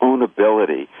body's own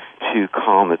ability to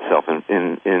calm itself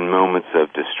in moments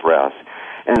of distress.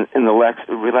 And the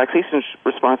relaxation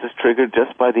response is triggered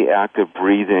just by the act of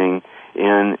breathing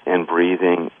in and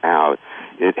breathing out.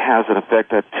 It has an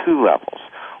effect at two levels.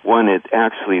 One,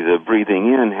 the breathing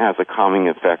in has a calming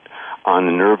effect on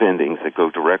the nerve endings that go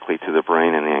directly to the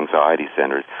brain and the anxiety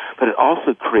centers. But it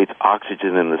also creates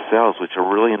oxygen in the cells, which are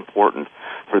really important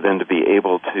for them to be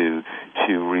able to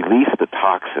release the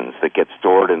toxins that get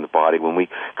stored in the body. When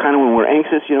we're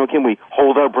anxious, can we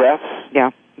hold our breaths? Yeah.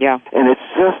 Yeah. And it's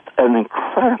just an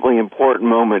incredibly important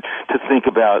moment to think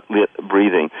about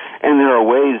breathing. And there are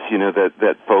ways,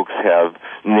 that folks have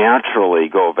naturally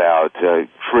go about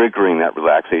triggering that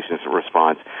relaxation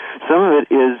response. Some of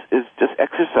it is just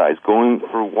exercise, going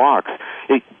for walks.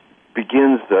 It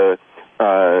begins the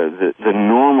the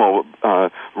normal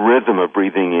rhythm of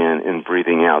breathing in and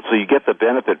breathing out. So you get the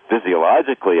benefit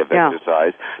physiologically of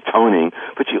exercise, toning,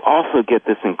 but you also get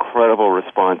this incredible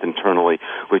response internally,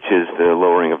 which is the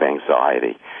lowering of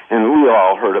anxiety. And we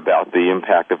all heard about the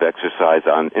impact of exercise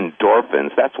on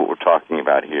endorphins. That's what we're talking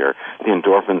about here. The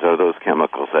endorphins are those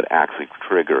chemicals that actually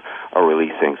trigger or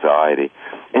release anxiety.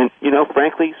 And,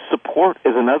 frankly, support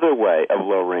is another way of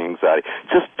lowering anxiety.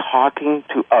 Just talking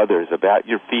to others about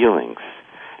your feelings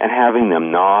and having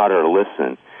them nod or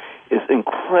listen is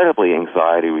incredibly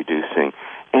anxiety-reducing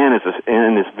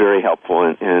and is very helpful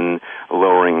in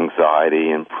lowering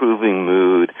anxiety, improving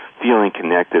mood, feeling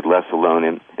connected, less alone.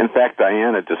 And in fact,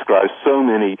 Diana describes so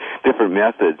many different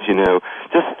methods.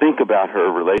 Just think about her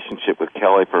relationship with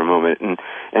Kelly for a moment, and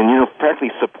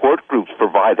frankly, support groups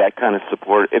provide that kind of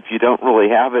support. If you don't really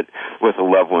have it with a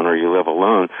loved one or you live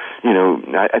alone,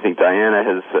 I think Diana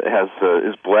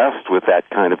is blessed with that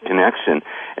kind of connection.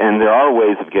 And there are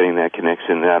ways of getting that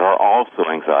connection that are also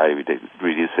anxiety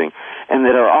reducing, and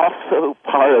that are also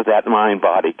part of that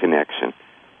mind-body connection.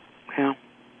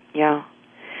 Yeah.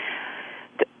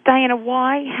 Diana,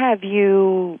 why have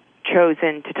you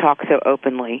chosen to talk so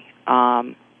openly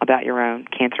about your own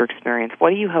cancer experience?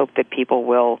 What do you hope that people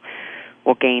will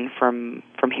gain from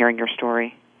hearing your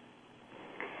story?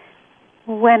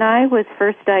 When I was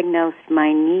first diagnosed,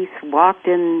 my niece walked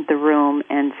in the room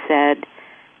and said,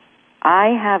 I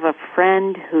have a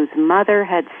friend whose mother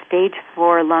had stage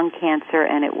 4 lung cancer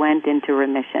and it went into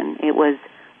remission. It was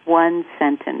one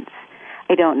sentence.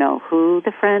 I don't know who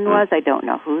the friend was. I don't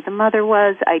know who the mother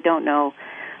was. I don't know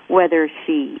whether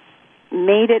she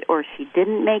made it or she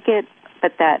didn't make it,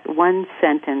 but that one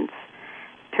sentence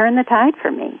turned the tide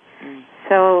for me.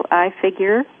 So I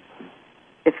figure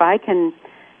if I can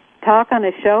talk on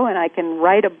a show and I can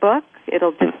write a book,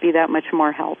 it'll just be that much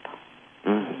more help.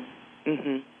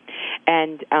 Mm-hmm.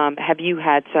 And have you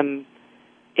had some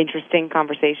interesting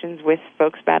conversations with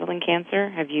folks battling cancer?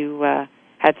 Have you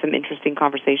had some interesting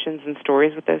conversations and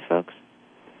stories with those folks?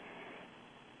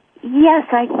 Yes,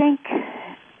 I think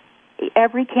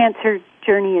every cancer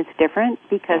journey is different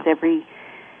because every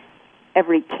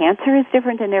cancer is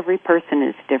different and every person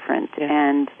is different. Yeah.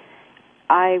 And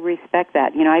I respect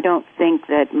that. I don't think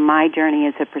that my journey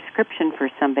is a prescription for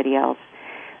somebody else,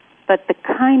 but the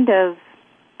kind of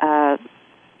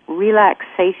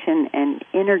relaxation and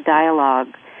inner dialogue,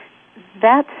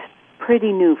 that's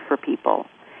pretty new for people.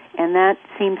 And that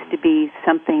seems to be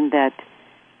something that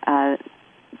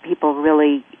people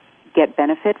really get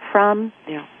benefit from.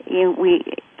 Yeah.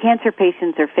 Cancer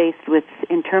patients are faced with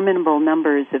interminable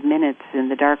numbers of minutes in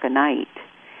the dark of night,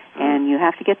 and you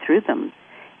have to get through them.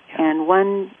 Yeah. And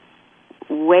one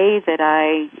way that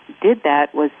I did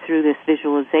that was through this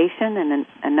visualization, and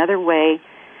another way,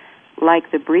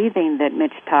 like the breathing that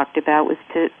Mitch talked about, was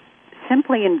to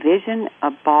simply envision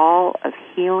a ball of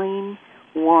healing,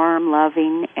 warm,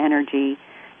 loving energy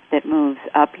that moves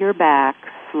up your back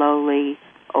slowly,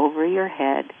 over your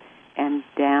head, and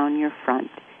down your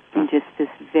front in just this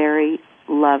very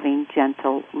loving,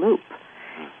 gentle loop.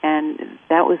 And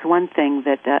that was one thing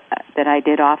that I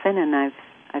did often, and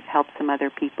I've helped some other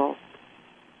people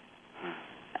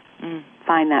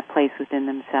find that place within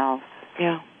themselves.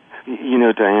 Yeah.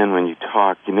 Diane, when you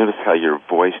talk, you notice how your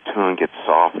voice tone gets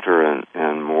softer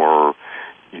and more,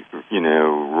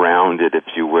 rounded, if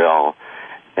you will.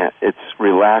 It's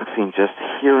relaxing just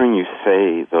hearing you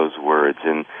say those words.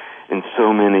 And in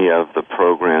so many of the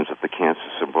programs of the Cancer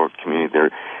Support Community,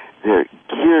 they're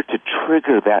geared to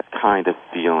trigger that kind of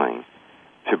feeling,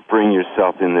 to bring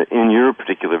yourself in your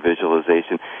particular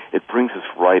visualization. It brings us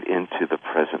right into the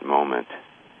present moment.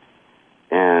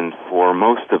 And for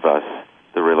most of us,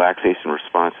 the relaxation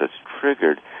response that's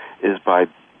triggered is by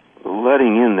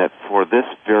letting in that for this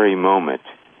very moment,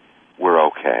 we're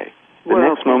okay. The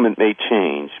next moment may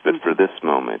change, but for this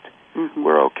moment,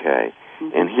 we're okay.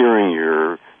 And hearing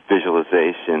your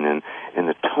visualization and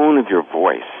the tone of your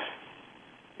voice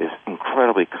is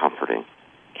incredibly comforting.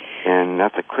 And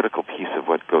that's a critical piece of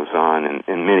what goes on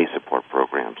in many support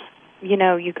programs.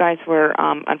 You guys were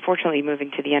unfortunately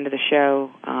moving to the end of the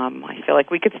show. I feel like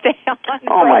we could stay on for a long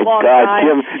time. Oh, my God,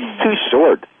 Kim, it's too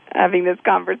short. Having this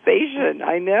conversation.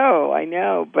 I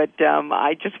know. But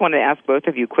I just want to ask both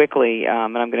of you quickly,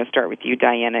 and I'm going to start with you,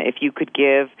 Diana, if you could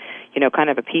give, kind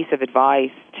of a piece of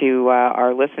advice to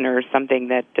our listeners, something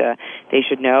that they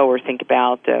should know or think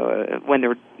about when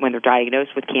they're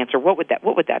diagnosed with cancer. What would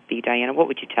that be, Diana? What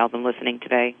would you tell them listening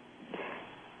today?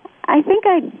 I think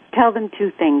I'd tell them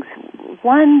two things.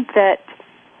 One, that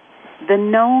the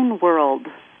known world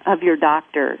of your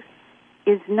doctor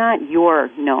is not your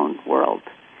known world.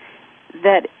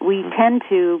 That we tend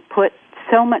to put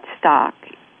so much stock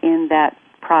in that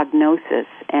prognosis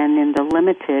and in the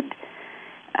limited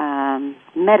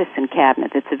medicine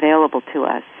cabinet that's available to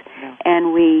us,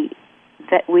 and we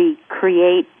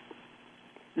create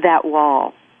that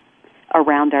wall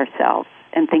around ourselves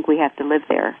and think we have to live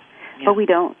there, but we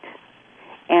don't.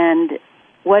 And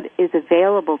what is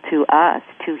available to us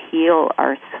to heal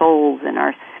our souls and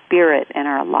our spirit and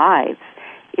our lives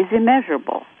is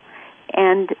immeasurable.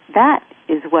 And that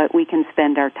is what we can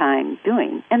spend our time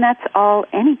doing. And that's all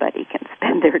anybody can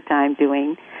spend their time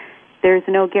doing. There's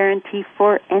no guarantee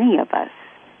for any of us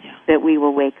that we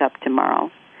will wake up tomorrow.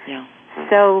 Yeah.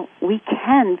 So we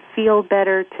can feel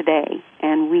better today,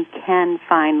 and we can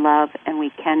find love, and we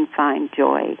can find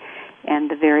joy. And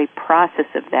the very process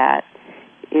of that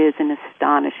is an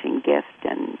astonishing gift,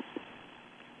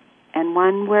 and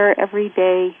one where every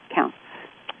day counts.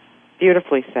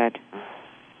 Beautifully said.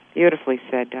 Beautifully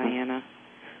said, Diana.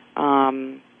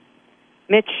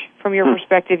 Mitch, from your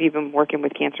perspective, you've been working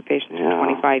with cancer patients for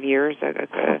 25 years.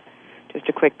 Just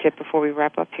a quick tip before we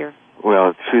wrap up here.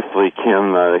 Well, truthfully,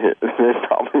 Kim, they're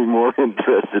probably more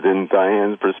interested in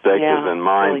Diane's perspective than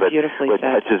mine, really but what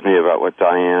touches me about what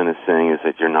Diane is saying is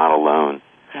that you're not alone.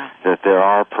 That there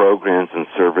are programs and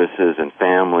services and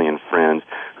family and friends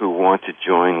who want to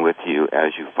join with you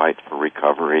as you fight for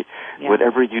recovery,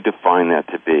 whatever you define that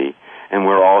to be. And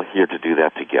we're all here to do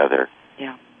that together.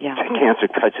 Cancer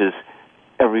touches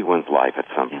everyone's life at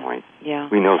some point.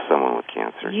 We know someone with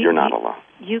cancer. You're not alone.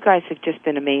 You guys have just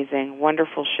been amazing.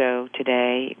 Wonderful show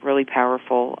today. Really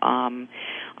powerful.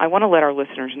 I want to let our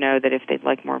listeners know that if they'd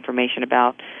like more information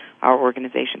about our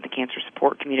organization, the Cancer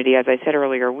Support Community, as I said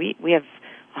earlier, we have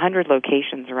 100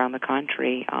 locations around the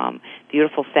country,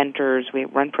 beautiful centers. We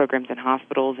run programs in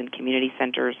hospitals and community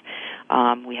centers.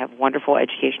 We have wonderful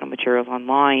educational materials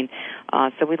online.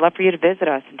 So we'd love for you to visit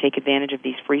us and take advantage of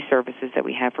these free services that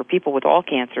we have for people with all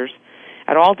cancers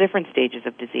at all different stages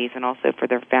of disease, and also for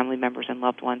their family members and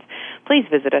loved ones. Please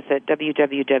visit us at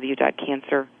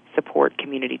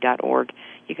www.cancersupportcommunity.org.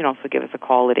 You can also give us a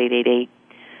call at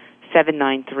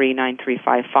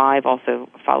 888-793-9355. Also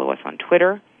follow us on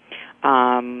Twitter.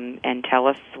 And tell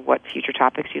us what future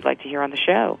topics you'd like to hear on the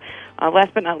show.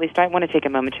 Last but not least, I want to take a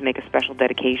moment to make a special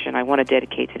dedication. I want to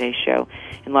dedicate today's show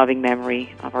in loving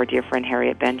memory of our dear friend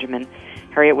Harriet Benjamin.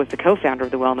 Harriet was the co-founder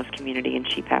of the Wellness Community, and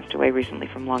she passed away recently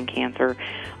from lung cancer.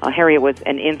 Harriet was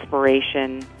an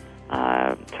inspiration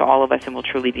to all of us and will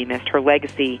truly be missed. Her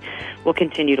legacy will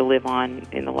continue to live on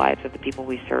in the lives of the people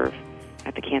we serve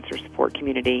at the Cancer Support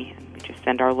Community. And we just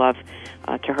send our love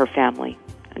to her family.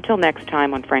 Until next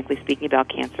time on Frankly Speaking About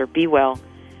Cancer, be well,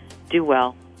 do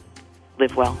well,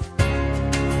 live well.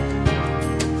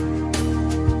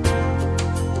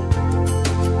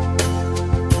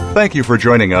 Thank you for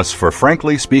joining us for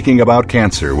Frankly Speaking About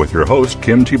Cancer with your host,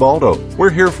 Kim Thibaldo. We're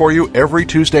here for you every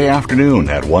Tuesday afternoon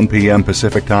at 1 p.m.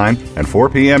 Pacific Time and 4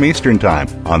 p.m. Eastern Time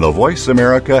on the Voice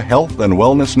America Health and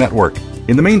Wellness Network.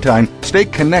 In the meantime, stay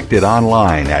connected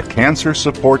online at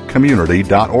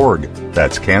cancersupportcommunity.org.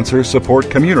 That's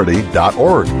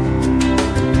cancersupportcommunity.org.